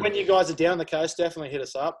 Good on you. When you guys are down the coast, definitely hit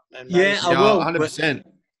us up. And I will. 100%.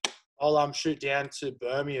 I'll shoot down to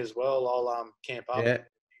Burmy as well. I'll camp up. Yeah.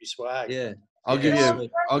 You swag. Yeah. I'll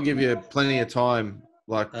give you plenty of time,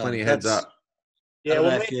 like plenty of heads up. Yeah,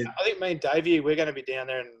 I think me and Davey, we're going to be down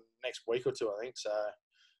there in the next week or two, I think. So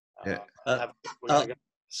we're going to go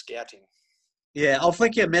scouting. Yeah, I'll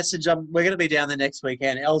flick you a message. We're going to be down there next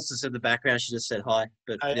weekend. Elle's just in the background. She just said hi.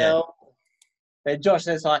 But Elle. Hey, Josh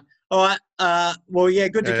says hi. All right. Well, yeah,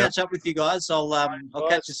 good to catch up with you guys. I'll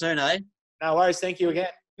catch you soon, eh? No worries. Thank you again.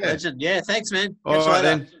 Legend. Yeah, thanks, man. All right,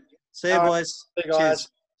 then. See you, boys. See you guys.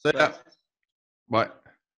 See ya. Bye.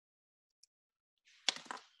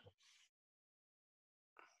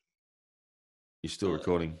 You're still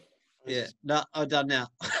recording? Yeah. No, I'm done now.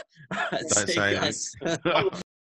 Don't say anything.